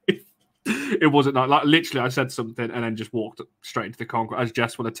 It wasn't like literally I said something and then just walked straight into the concrete, as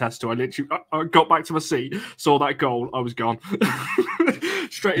Jess will attest to. I got back to my seat, saw that goal, I was gone.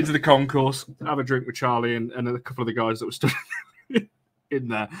 Straight into the concourse, have a drink with Charlie and a couple of the guys that were stood in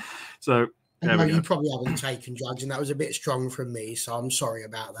there. So you probably haven't taken drugs, and that was a bit strong from me, so I'm sorry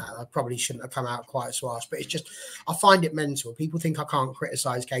about that. I probably shouldn't have come out quite so harsh, but it's just I find it mental. People think I can't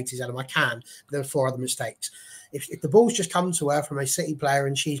criticise Katie Zellum. I can, but there are 4 other mistakes. If the ball's just come to her from a City player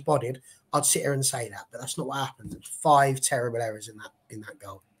and she's bodied, I'd sit here and say that, but that's not what happened. There's 5 terrible errors in that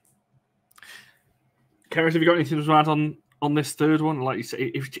goal. Keris, have you got anything to add on this third one? Like you said,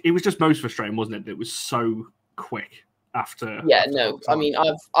 it was just most frustrating, wasn't it? It was so quick after. Yeah, no. I mean,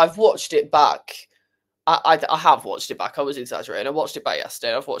 I've watched it back. I have watched it back. I was exaggerating. I watched it back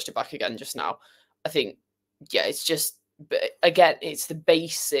yesterday. I've watched it back again just now. I think, yeah, it's just, but again, it's the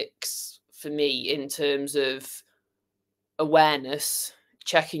basics for me in terms of awareness,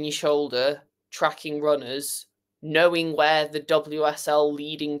 checking your shoulder, tracking runners, knowing where the WSL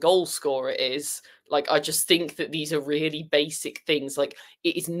leading goal scorer is. Like, I just think that these are really basic things. Like,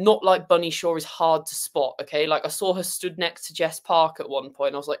 it is not like Bunny Shaw is hard to spot, okay? Like, I saw her stood next to Jess Park at one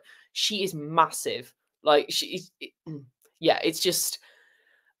point. I was like, she is massive. Like, it's just,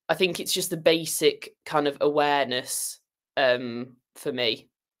 I think it's just the basic kind of awareness for me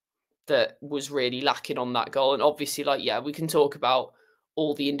that was really lacking on that goal. And obviously, like, yeah, we can talk about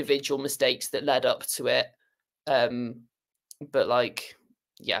all the individual mistakes that led up to it. But like,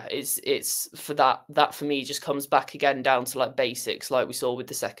 yeah, it's for that for me just comes back again down to like basics, like we saw with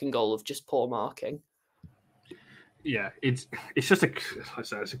the second goal of just poor marking. Yeah, it's just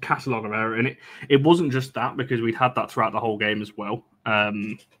it's a catalogue of error, and it wasn't just that, because we'd had that throughout the whole game as well.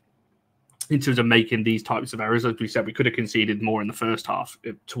 In terms of making these types of errors, as we said, we could have conceded more in the first half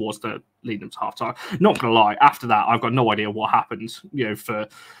towards the leading up to half time. Not gonna lie, after that, I've got no idea what happened. You know, for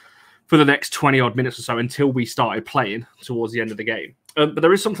the next 20 odd minutes or so until we started playing towards the end of the game. But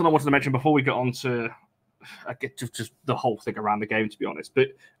there is something I wanted to mention before we get on to just the whole thing around the game, to be honest.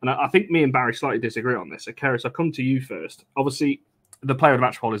 And I think me and Barry slightly disagree on this. So, Keris, I'll come to you first. Obviously, the player of the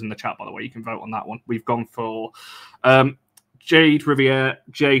match poll is in the chat, by the way. You can vote on that one. We've gone for Jade Riviere,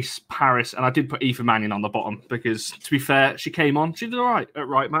 Jace, Paris, and I did put Aoife Mannion on the bottom because, to be fair, she came on. She did all right at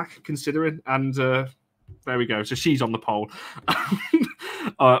right back, considering. And there we go. So she's on the poll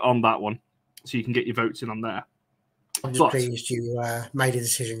on that one. So you can get your votes in on there. I'm just pleased you made a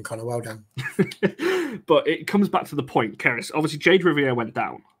decision, Connor. Well done. But it comes back to the point, Keris. Obviously, Jade Riviere went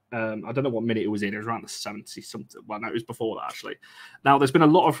down. I don't know what minute it was in. It was around the 70 something. Well, no, it was before that, actually. Now, there's been a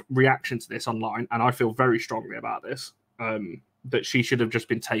lot of reaction to this online, and I feel very strongly about this, that she should have just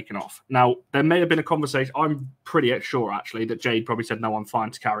been taken off. Now, there may have been a conversation. I'm pretty sure, actually, that Jade probably said, no, I'm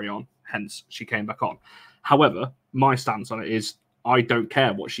fine to carry on. Hence, she came back on. However, my stance on it is I don't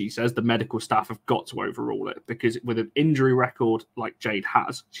care what she says. The medical staff have got to overrule it, because with an injury record like Jade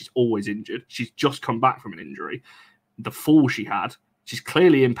has, she's always injured. She's just come back from an injury. The fall she had, she's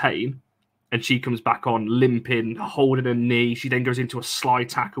clearly in pain, and she comes back on limping, holding her knee. She then goes into a slide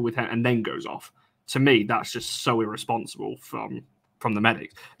tackle with her and then goes off. To me, that's just so irresponsible from the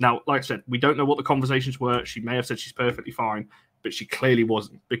medics. Now, like I said, we don't know what the conversations were. She may have said she's perfectly fine, but she clearly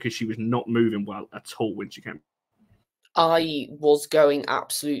wasn't, because she was not moving well at all when she came. I was going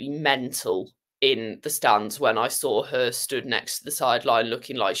absolutely mental in the stands when I saw her stood next to the sideline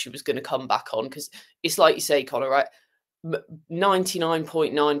looking like she was going to come back on, because it's like you say, Connor, right?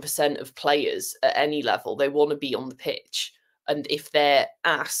 99.9% of players at any level, they want to be on the pitch. And if they're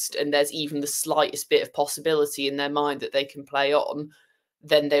asked and there's even the slightest bit of possibility in their mind that they can play on,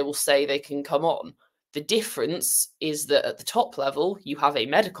 then they will say they can come on. The difference is that at the top level, you have a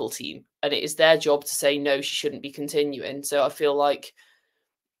medical team, and it is their job to say, no, she shouldn't be continuing. So I feel like,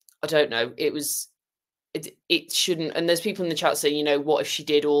 I don't know, it shouldn't. And there's people in the chat saying, you know, what if she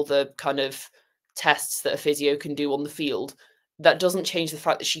did all the kind of tests that a physio can do on the field? That doesn't change the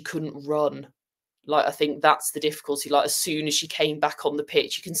fact that she couldn't run. Like, I think that's the difficulty. Like, as soon as she came back on the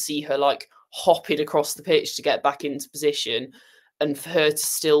pitch, you can see her like hopping across the pitch to get back into position. And for her to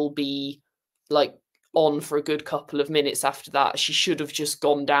still be like on for a good couple of minutes after that, she should have just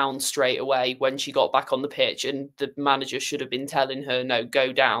gone down straight away when she got back on the pitch, and the manager should have been telling her, no,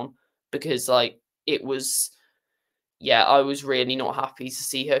 go down, because like it was, yeah, I was really not happy to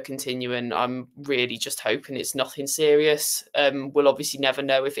see her continue, and I'm really just hoping it's nothing serious. We'll obviously never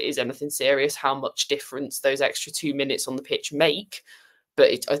know if it is anything serious, how much difference those extra 2 minutes on the pitch make, but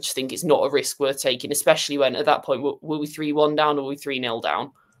I just think it's not a risk worth taking, especially when at that point, were we 3-1 down or were we 3-0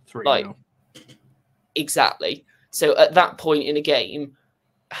 down? 3-0. Like, exactly. So at that point in a game,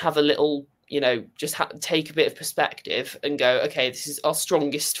 have a little, you know, just take a bit of perspective and go, okay, this is our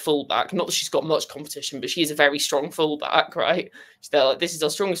strongest fullback. Not that she's got much competition, but she is a very strong fullback, right? They're like, this is our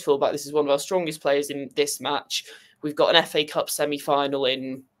strongest fullback. This is one of our strongest players in this match. We've got an FA Cup semi-final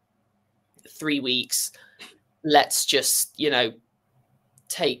in 3 weeks. Let's just, you know,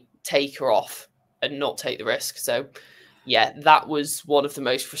 take her off and not take the risk. So yeah, that was one of the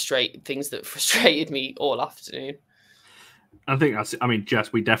most frustrating things that frustrated me all afternoon. I think that's, I mean,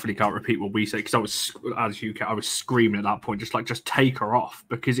 Jess, we definitely can't repeat what we say, because I was, as you can, I was screaming at that point, just take her off,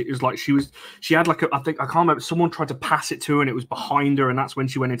 because it was like she had like I can't remember, someone tried to pass it to her and it was behind her, and that's when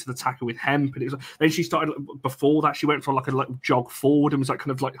she went into the tackle with Hemp, and it was like, then she started, before that, she went for like a jog forward and was like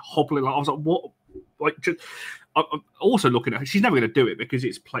kind of like hobbling, like I was like, what, like just. I'm also looking at her, she's never going to do it, because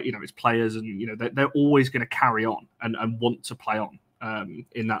it's it's players, and you know they're always going to carry on and want to play on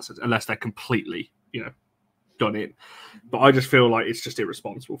in that sense, unless they're completely done in. But I just feel like it's just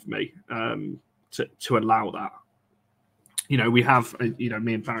irresponsible for me to allow that. We have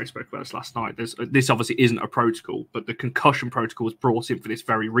me and Barry spoke about this last night. This obviously isn't a protocol, but the concussion protocol was brought in for this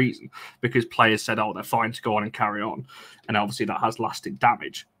very reason, because players said, oh, they're fine to go on and carry on, and obviously that has lasting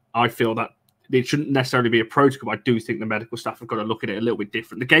damage. I feel that it shouldn't necessarily be a protocol. I do think the medical staff have got to look at it a little bit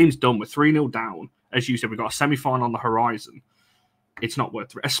different. The game's done. We're 3-0 down. As you said, we've got a semi-final on the horizon. It's not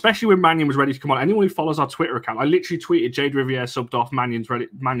worth it, especially when Mannion was ready to come on. Anyone who follows our Twitter account, I literally tweeted Jade Riviere subbed off, Mannion's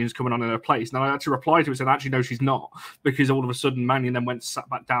coming on in her place. And I actually replied to it and said, actually, no, she's not. Because all of a sudden, Mannion then went, sat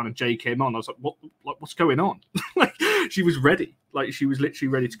back down, and Jade came on. I was like, what's going on? Like, she was ready. Like, she was literally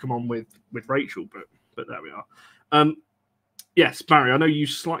ready to come on with Rachel, but there we are. Yes, Barry, I know you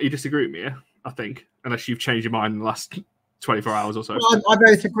slightly disagree with me here, I think, unless you've changed your mind in the last 24 hours or so. Well, I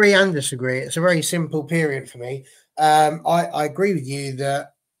both agree and disagree. It's a very simple period for me. I agree with you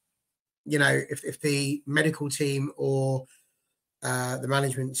that, if the medical team or the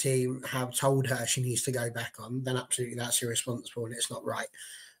management team have told her she needs to go back on, then absolutely that's irresponsible and it's not right.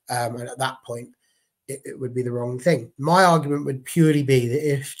 And at that point, it would be the wrong thing. My argument would purely be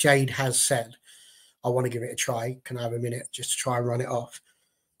that if Jade has said, I want to give it a try, can I have a minute just to try and run it off?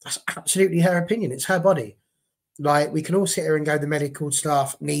 That's absolutely her opinion. It's her body. Like, we can all sit here and go, the medical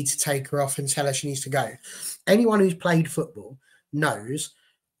staff need to take her off and tell her she needs to go. Anyone who's played football knows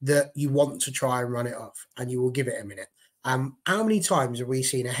that you want to try and run it off and you will give it a minute. How many times have we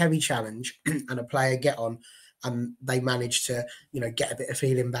seen a heavy challenge and a player get on and they managed to, get a bit of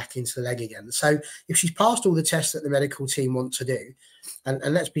feeling back into the leg again. So if she's passed all the tests that the medical team want to do, and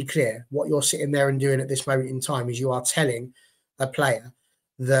let's be clear, what you're sitting there and doing at this moment in time is you are telling a player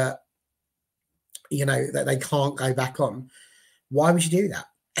that, that they can't go back on. Why would you do that?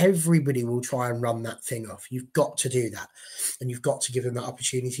 Everybody will try and run that thing off. You've got to do that. And you've got to give them that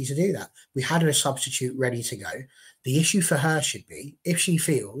opportunity to do that. We had a substitute ready to go. The issue for her should be, if she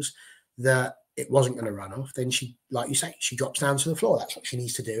feels that it wasn't going to run off, then she, like you say, she drops down to the floor. That's what she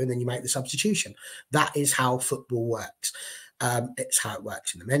needs to do. And then you make the substitution. That is how football works. It's how it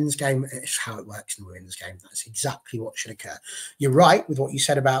works in the men's game. It's how it works in the women's game. That's exactly what should occur. You're right with what you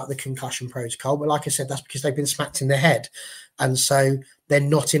said about the concussion protocol, but like I said, that's because they've been smacked in the head. And so they're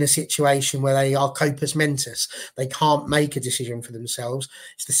not in a situation where they are corpus mentis. They can't make a decision for themselves.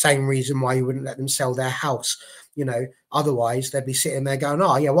 It's the same reason why you wouldn't let them sell their house. Otherwise they'd be sitting there going,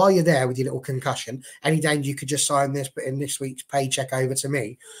 oh yeah, while you're there with your little concussion, any danger you could just sign this, but in this week's paycheck over to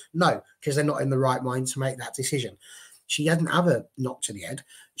me. No, because they're not in the right mind to make that decision. She hadn't have a knock to the head.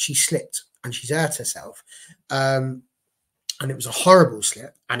 She slipped and she's hurt herself. And it was a horrible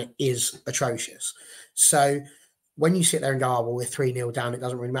slip and it is atrocious. So when you sit there and go, oh, well, we're 3-0 down, it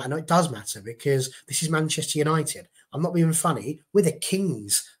doesn't really matter. No, it does matter because this is Manchester United. I'm not being funny. We're the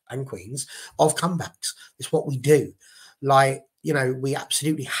kings and queens of comebacks. It's what we do. We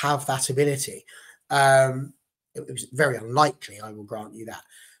absolutely have that ability. It was very unlikely, I will grant you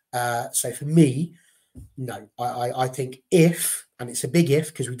that. So for me, no, I think if, and it's a big if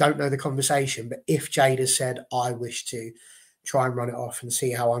because we don't know the conversation, but if Jade has said, I wish to try and run it off and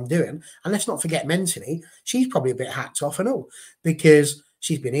see how I'm doing, and let's not forget mentally, she's probably a bit hacked off and all because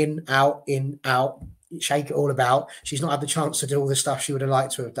she's been in, out, shake it all about. She's not had the chance to do all the stuff she would have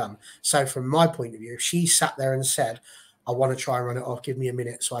liked to have done. So from my point of view, if she sat there and said, I want to try and run it off, give me a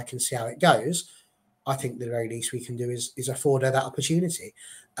minute so I can see how it goes, I think the very least we can do is afford her that opportunity.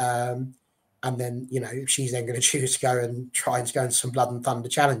 And then, if she's then going to choose to go and try and go into some blood and thunder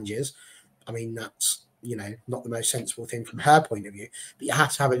challenges, I mean, that's, not the most sensible thing from her point of view. But you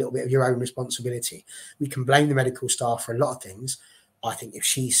have to have a little bit of your own responsibility. We can blame the medical staff for a lot of things. I think if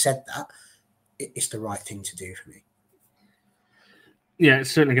she said that, it's the right thing to do for me. Yeah,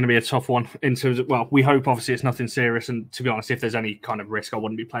 it's certainly going to be a tough one in terms of, well, we hope obviously it's nothing serious. And to be honest, if there's any kind of risk, I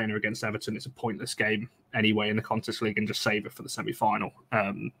wouldn't be playing her against Everton. It's a pointless game anyway in the Contest League and just save it for the semi-final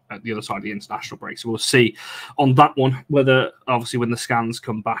at the other side of the international break. So we'll see on that one whether, obviously, when the scans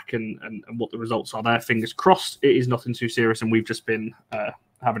come back and what the results are there. Fingers crossed, it is nothing too serious. And we've just been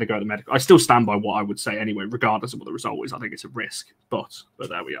having to go to the medical. I still stand by what I would say anyway, regardless of what the result is. I think it's a risk, but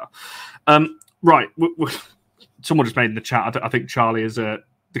there we are. Right. Someone just made in the chat, I think Charlie has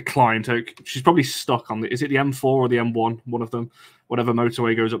declined. She's probably stuck on is it the M4 or the M1? One of them, whatever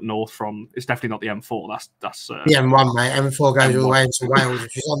motorway goes up north from. It's definitely not the M4. That's the M1, mate. M4 goes all the way into Wales.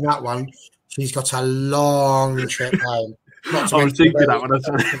 If she's on that one, she's got a long trip home. I was thinking that one.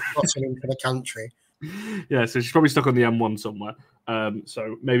 Crossing into the country. Yeah, so she's probably stuck on the M1 somewhere.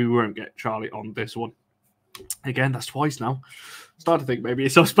 So maybe we won't get Charlie on this one. Again, that's twice now. Started to think maybe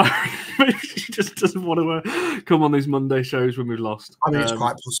it's us, Barry. Maybe she just doesn't want to come on these Monday shows when we've lost. I mean, it's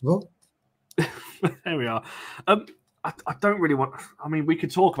quite possible. There we are. I don't really want. I mean, we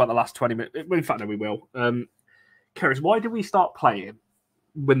could talk about the last 20 minutes. In fact, no, we will. Keris, why did we start playing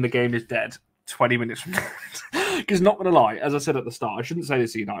when the game is dead 20 minutes from now? Because not going to lie, as I said at the start, I shouldn't say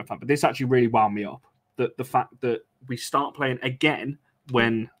this to United fan, but this actually really wound me up. The fact that we start playing again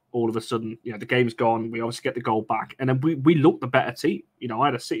when all of a sudden, the game's gone. We obviously get the goal back, and then we look the better team. I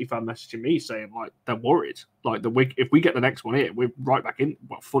had a City fan messaging me saying like they're worried. Like if we get the next one here, we're right back in,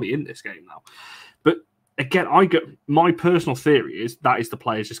 fully in this game now. But again, my personal theory is that is the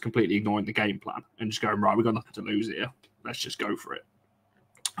players just completely ignoring the game plan and just going, right, we've got nothing to lose here. Let's just go for it.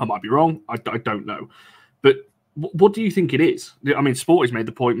 I might be wrong. I don't know. But what do you think it is? I mean, Sporty's made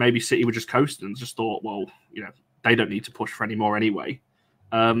the point maybe City were just coasting and just thought, well, they don't need to push for any more anyway.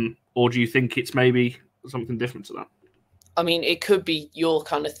 Or do you think it's maybe something different to that? I mean, it could be your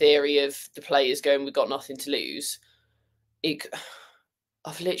kind of theory of the players going, we've got nothing to lose.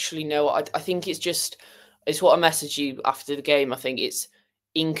 I've literally I think it's what I messaged you after the game. I think it's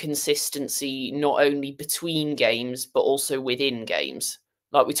inconsistency, not only between games, but also within games.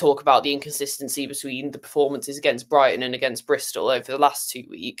 Like we talk about the inconsistency between the performances against Brighton and against Bristol over the last 2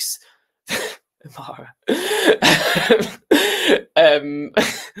 weeks.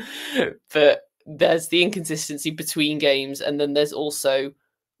 But there's the inconsistency between games, and then there's also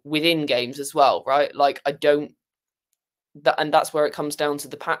within games as well, right? Like and that's where it comes down to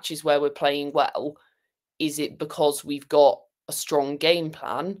the patches where we're playing well. Is it because we've got a strong game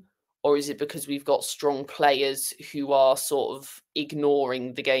plan, or is it because we've got strong players who are sort of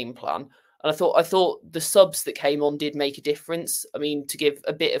ignoring the game plan? And I thought the subs that came on did make a difference. I mean, to give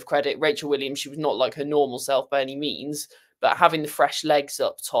a bit of credit, Rachel Williams, she was not like her normal self by any means, but having the fresh legs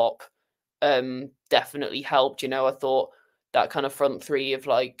up top definitely helped. You know, I thought that kind of front three of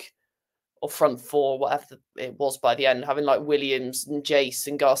like, or front four, whatever it was by the end, having like Williams and Jace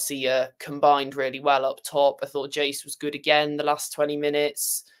and Garcia combined really well up top. I thought Jace was good again the last 20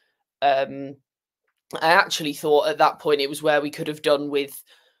 minutes. I actually thought at that point it was where we could have done with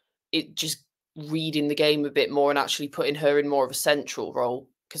it just reading the game a bit more and actually putting her in more of a central role,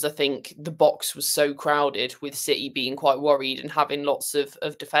 because I think the box was so crowded with City being quite worried and having lots of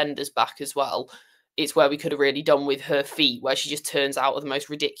defenders back as well. It's where we could have really done with her feet, where she just turns out of the most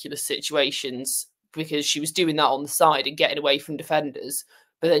ridiculous situations because she was doing that on the side and getting away from defenders,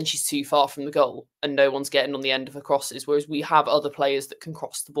 but then she's too far from the goal and no one's getting on the end of her crosses, whereas we have other players that can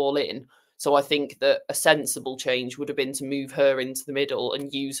cross the ball in. So I think that a sensible change would have been to move her into the middle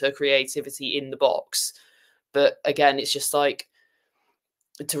and use her creativity in the box. But again, it's just like,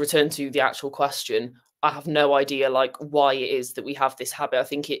 to return to the actual question, I have no idea like why it is that we have this habit. I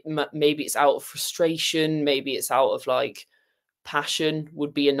think maybe it's out of frustration, maybe it's out of like passion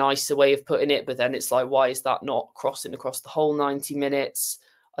would be a nicer way of putting it. But then it's like, why is that not crossing across the whole 90 minutes?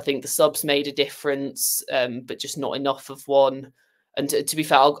 I think the subs made a difference, but just not enough of one. And to be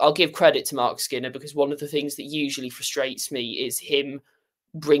fair, I'll give credit to Mark Skinner, because one of the things that usually frustrates me is him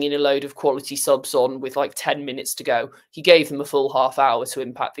bringing a load of quality subs on with like 10 minutes to go. He gave them a full half hour to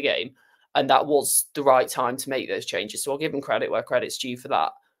impact the game, and that was the right time to make those changes. So I'll give him credit where credit's due for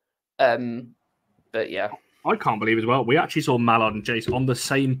that. But yeah. I can't believe as well, we actually saw Mallard and Jace on the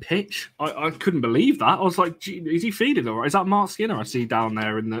same pitch. I couldn't believe that. I was like, gee, is he feeding all right? Is that Mark Skinner I see down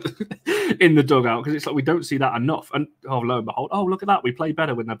there in the in the dugout? Because it's like we don't see that enough. And oh, lo and behold, oh, look at that. We play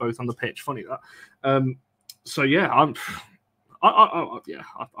better when they're both on the pitch. Funny that. So yeah, I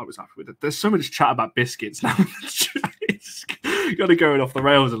was happy with it. There's so much chat about biscuits now. It's kind of going off the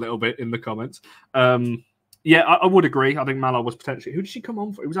rails a little bit in the comments. Yeah, I would agree. I think Mallard was potentially... Who did she come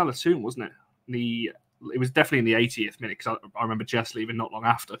on for? It was Alatoon, wasn't it? It was definitely in the 80th minute, because I remember Jess leaving not long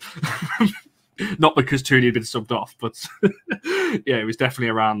after. Not because Tooney had been subbed off, but yeah, it was definitely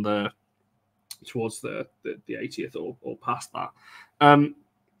around towards the 80th or past that. I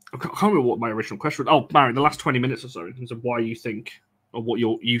can't remember what my original question was. Oh, Mary, the last 20 minutes or so, in terms of why you think, or what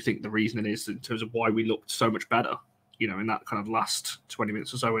you think the reasoning is in terms of why we looked so much better, you know, in that kind of last 20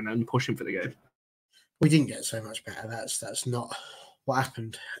 minutes or so and pushing for the game. We didn't get so much better. That's not what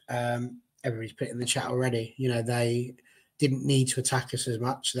happened. Everybody's put it in the chat already. You know, they didn't need to attack us as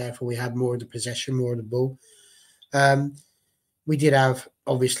much. Therefore, we had more of the possession, more of the ball. We did have,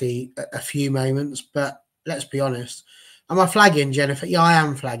 obviously, a few moments, but let's be honest. Am I flagging, Jennifer? Yeah, I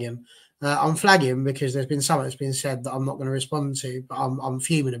am flagging. I'm flagging because there's been something that's been said that I'm not going to respond to, but I'm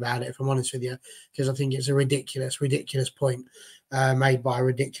fuming about it, if I'm honest with you, because I think it's a ridiculous point made by a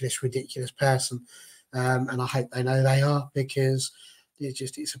ridiculous person. And I hope they know they are, because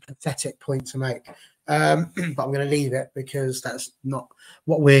it's a pathetic point to make. But I'm going to leave it because that's not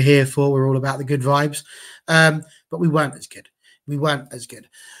what we're here for. We're all about the good vibes. But we weren't as good.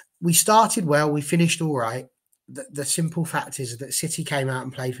 We started well. We finished all right. The simple fact is that City came out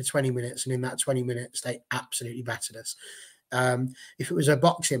and played for 20 minutes, and in that 20 minutes, they absolutely battered us. If it was a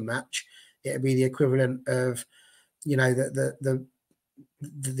boxing match, it would be the equivalent of, you know,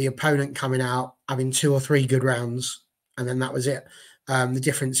 the opponent coming out, having 2 or 3 good rounds, and then that was it. The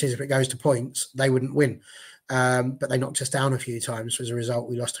difference is if it goes to points, they wouldn't win. But they knocked us down a few times. So as a result,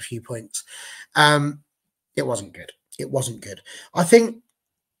 we lost a few points. It wasn't good. I think,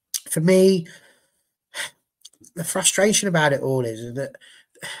 for me, the frustration about it all is that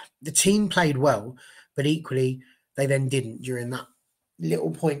the team played well, but equally they then didn't during that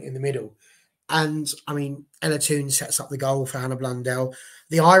little point in the middle. And, I mean, Elatoon sets up the goal for Hannah Blundell.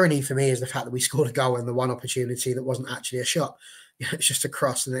 The irony for me is the fact that we scored a goal in the one opportunity that wasn't actually a shot. You know, it's just a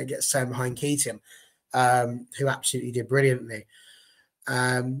cross, and then it gets turned behind Keating, who absolutely did brilliantly.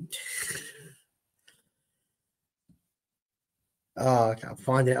 I can't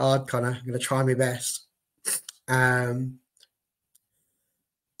find it hard, Connor. I'm going to try my best. Do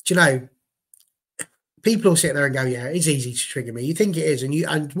you know, people will sit there and go, yeah, it's easy to trigger me. You think it is.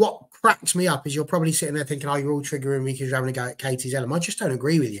 And what cracks me up is you're probably sitting there thinking, oh, you're all triggering me because you're having a go at Katie's Ellum. I just don't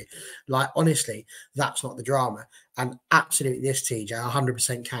agree with you. Like, honestly, that's not the drama. And absolutely this, TJ,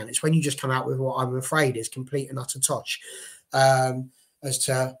 100% can. It's when you just come out with what I'm afraid is complete and utter tosh as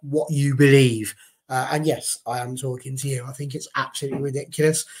to what you believe. And yes, I am talking to you. I think it's absolutely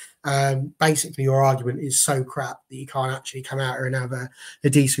ridiculous. Basically, your argument is so crap that you can't actually come out here and have a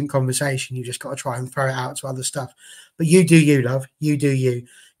decent conversation. You just got to try and throw it out to other stuff. But you do you, love. You do you,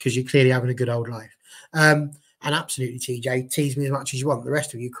 because you're clearly having a good old life. And absolutely, TJ, tease me as much as you want. The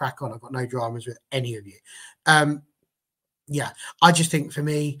rest of you crack on. I've got no dramas with any of you. Yeah, I just think for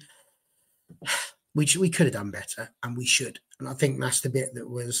me, we could have done better, and we should. And I think that's the bit that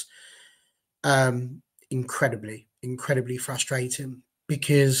was incredibly frustrating,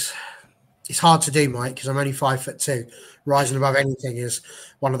 because it's hard to do, Mike, because I'm only 5'2". Rising above anything is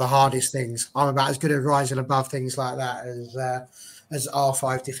one of the hardest things. I'm about as good at rising above things like that as our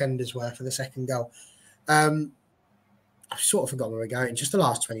 5 defenders were for the second goal. I've sort of forgotten where we're going. Just the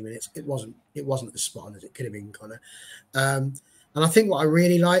last 20 minutes, it wasn't as spot on as it could have been, Connor. And I think what I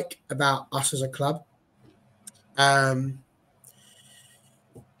really like about us as a club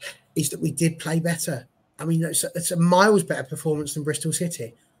is that we did play better. I mean, it's a miles better performance than Bristol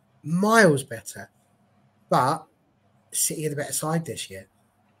City. Miles better. But City are the better side this year.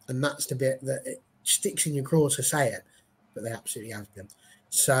 And that's the bit that it sticks in your craw to say it. But they absolutely have been.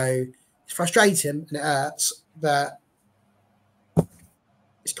 So it's frustrating and it hurts, but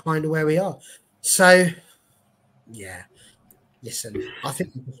it's kind of where we are. So, yeah. Listen, I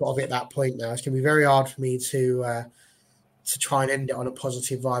think we're sort of at that point now. It's going to be very hard for me to try and end it on a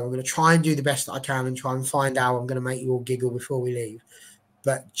positive vibe. I'm going to try and do the best that I can and try and find out I'm going to make you all giggle before we leave.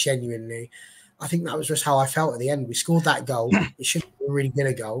 But genuinely, I think that was just how I felt at the end. We scored that goal. It should have really been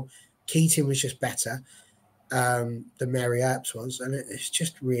a goal. Keating was just better than Mary Earps was. And it's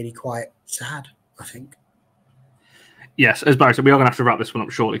just really quite sad, I think. Yes, as Barry said, we are going to have to wrap this one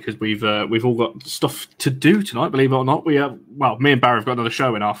up shortly because we've all got stuff to do tonight. Believe it or not, me and Barry have got another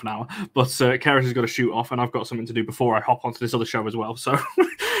show in half an hour, but Keris has got to shoot off, and I've got something to do before I hop onto this other show as well. So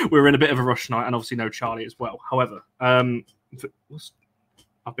we're in a bit of a rush tonight, and obviously no Charlie as well. However, I've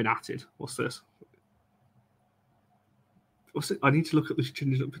been atted. What's this? What's it? I need to look at this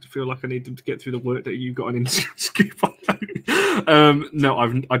change up to feel like I need them to get through the work that you've got an instant scoop on. No,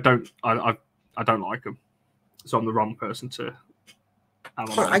 I don't like them. So I'm the wrong person to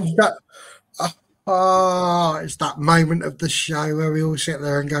have on. It's that moment of the show where we all sit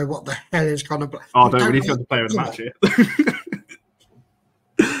there and go, what the hell is going to... Oh, no, we need to go to the player of the match here.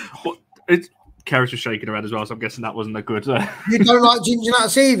 Keris was shaking her head as well, so I'm guessing that wasn't a good... You don't like ginger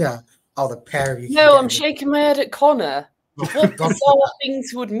nuts either? Oh, the pair of you... No, I'm shaking my head at Connor. What bizarre thing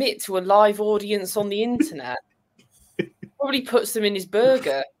to admit to a live audience on the internet? Probably puts them in his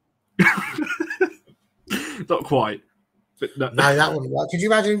burger. Not quite. But no, that wouldn't work. Could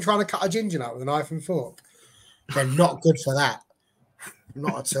you imagine him trying to cut a ginger nut with a knife and fork? They're not good for that.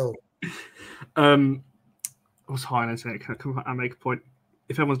 Not at all. What's high on internet? Can I come back and make a point?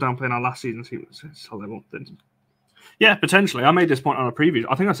 If everyone's downplaying our last season, then yeah, potentially. I made this point on a preview.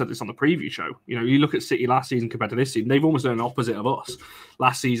 I think I said this on the preview show. You know, you look at City last season compared to this season, they've almost done the opposite of us.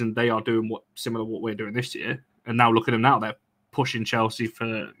 Last season, they are doing similar to what we're doing this year, and now look at them now. They're pushing Chelsea for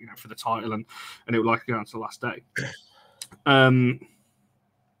the title, and it would like to go on to the last day. What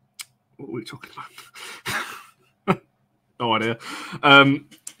were we talking about? No idea.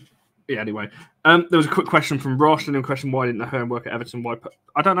 Anyway, there was a quick question from Ross, and a question: why didn't Ahern work at Everton?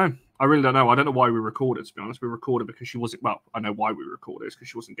 I don't know. I really don't know. I don't know why we recorded. To be honest, we recorded because she wasn't. Well, I know why we recorded. It's because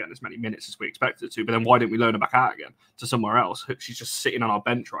she wasn't getting as many minutes as we expected to. But then why didn't we loan her back out again to somewhere else? She's just sitting on our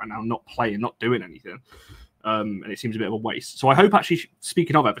bench right now, not playing, not doing anything. And it seems a bit of a waste. So I hope, actually,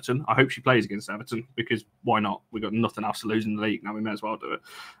 speaking of Everton, I hope she plays against Everton, because why not? We've got nothing else to lose in the league now. We may as well do it.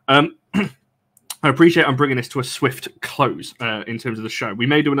 I appreciate I'm bringing this to a swift close in terms of the show. We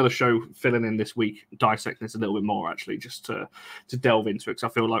may do another show filling in this week, dissecting this a little bit more, actually, just to delve into it, because I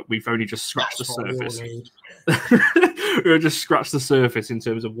feel like we've only just scratched the surface. We've just scratched the surface in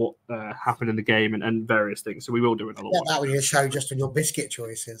terms of what happened in the game and various things. So we will do another one. That would be a show just on your biscuit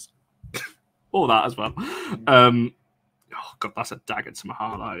choices. All that as well. Oh, God, that's a dagger to my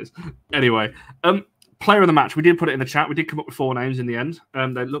heart, that is. Anyway, player of the match. We did put it in the chat. We did come up with 4 names in the end.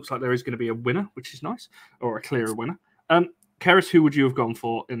 It looks like there is going to be a winner, which is nice, or a clearer winner. Keris, who would you have gone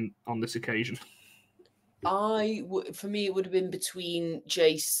for on this occasion? For me, it would have been between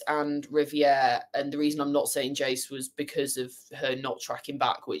Jace and Riviere, and the reason I'm not saying Jace was because of her not tracking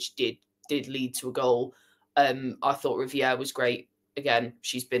back, which did lead to a goal. I thought Riviere was great. Again,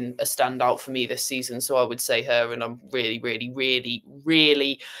 she's been a standout for me this season, so I would say her, and I'm really, really, really,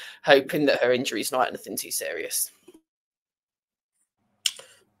 really hoping that her injury is not anything too serious.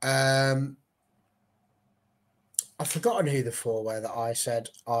 I've forgotten who the 4 were that I said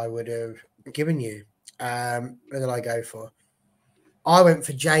I would have given you. Who did I go for? I went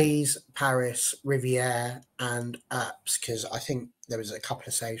for Jays, Paris, Riviere, and Earps because I think there was a couple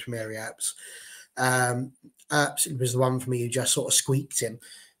of saves from Area Earps. Earps was the one for me who just sort of squeaked him.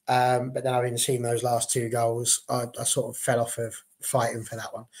 But then having seen those last 2 goals, I sort of fell off of fighting for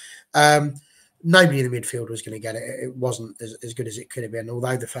that one. Nobody in the midfield was going to get it. It wasn't as good as it could have been,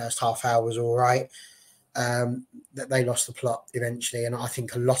 although the first half hour was all right. That they lost the plot eventually, and I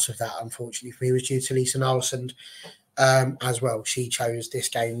think a lot of that, unfortunately for me, was due to Lisa Nilsson as well. She chose this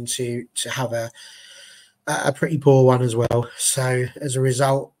game to have a pretty poor one as well. So as a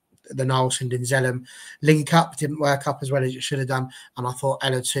result, the Nilsson and Zellum link up didn't work up as well as it should have done, and I thought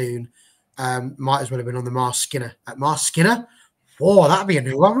Ella Toon might as well have been on the Masked Skinner. At Masked Skinner? Oh, that'd be a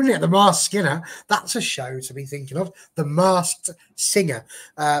new one, wouldn't it? The Masked Skinner. That's a show to be thinking of. The Masked Singer,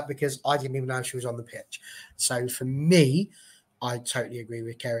 because I didn't even know she was on the pitch. So for me, I totally agree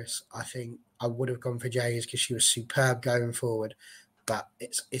with Keris. I think I would have gone for Jays because she was superb going forward, but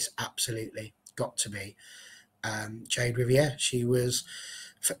it's absolutely got to be Jade Riviere. She was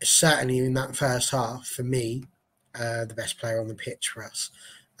certainly in that first half, for me, the best player on the pitch for us.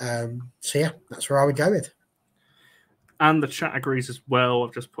 So yeah, that's where I would go with. And the chat agrees as well.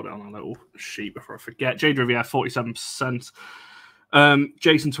 I've just put it on a little sheet before I forget. Jade Riviere, 47%.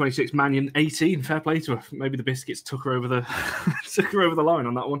 Jason 26, Mannion 18. Fair play to her. Maybe the biscuits took her over the line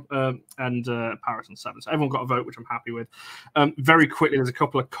on that one. And Paris on 7. So everyone got a vote, which I'm happy with. Very quickly, there's a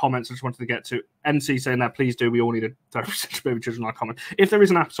couple of comments I just wanted to get to. MC saying that please do. We all need a baby children like comment. If there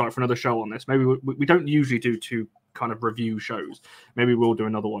is an appetite for another show on this, maybe we don't usually do 2 kind of review shows. Maybe we'll do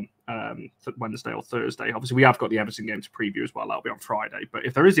another one Wednesday or Thursday. Obviously, we have got the Everton game to preview as well. That'll be on Friday. But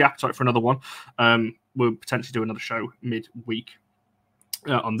if there is the appetite for another one, we'll potentially do another show midweek.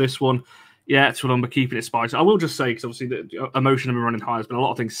 On this one, yeah, it's what I'm keeping it spicy. I will just say, because obviously the emotion of me running high has been a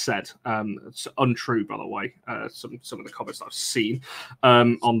lot of things said. It's untrue, by the way. Some of the comments that I've seen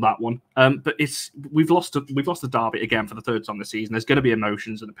on that one. But we've lost the derby again for the 3rd time this season. There's going to be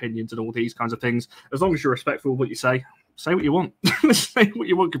emotions and opinions and all these kinds of things. As long as you're respectful of what you say what you want. Say what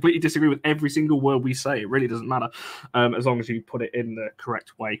you want. Completely disagree with every single word we say. It really doesn't matter. As long as you put it in the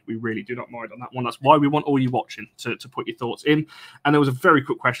correct way, we really do not mind on that one. That's why we want all you watching to put your thoughts in. And there was a very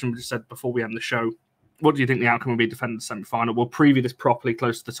quick question we just said before we end the show. What do you think the outcome will be defending the semi-final? We'll preview this properly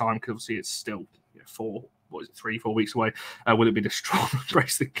close to the time because obviously it's still 3-4 weeks away. Will it be the strong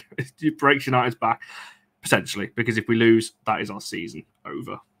breaks United's back? Potentially, because if we lose, that is our season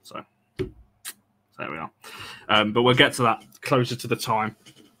over. So there we are. But we'll get to that closer to the time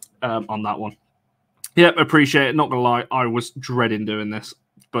on that one. Yep, appreciate it. Not gonna lie, I was dreading doing this,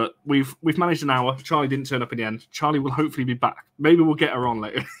 but we've managed an hour. Charlie didn't turn up in the end. Charlie will hopefully be back. Maybe we'll get her on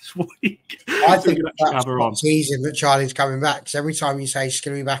later this week. I think that's not teasing that Charlie's coming back, because every time you say she's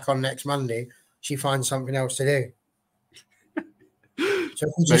going to be back on next Monday, she finds something else to do. So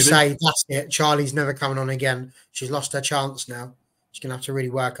if you just say, that's it, Charlie's never coming on again. She's lost her chance now. She's going to have to really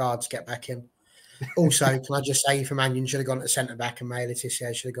work hard to get back in. Also, can I just say, for Mannion should have gone to centre back and May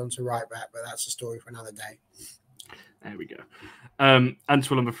Letizia should have gone to right back, but that's a story for another day. There we go. And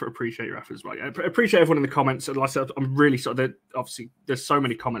Twillum, appreciate your efforts as well. Yeah, appreciate everyone in the comments. Like I said, I'm really sorry. Obviously, there's so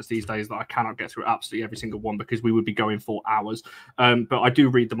many comments these days that I cannot get through absolutely every single one because we would be going for hours. But I do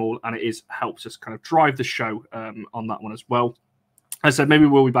read them all, and it helps us kind of drive the show on that one as well. As I said, maybe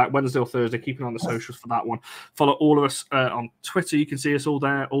we'll be back Wednesday or Thursday. Keep an eye on the socials for that one. Follow all of us on Twitter. You can see us all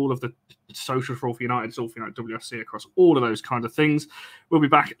there. All of the socials for All for United, All for United WFC across all of those kind of things. We'll be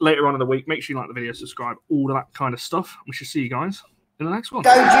back later on in the week. Make sure you like the video, subscribe, all of that kind of stuff. We shall see you guys in the next one.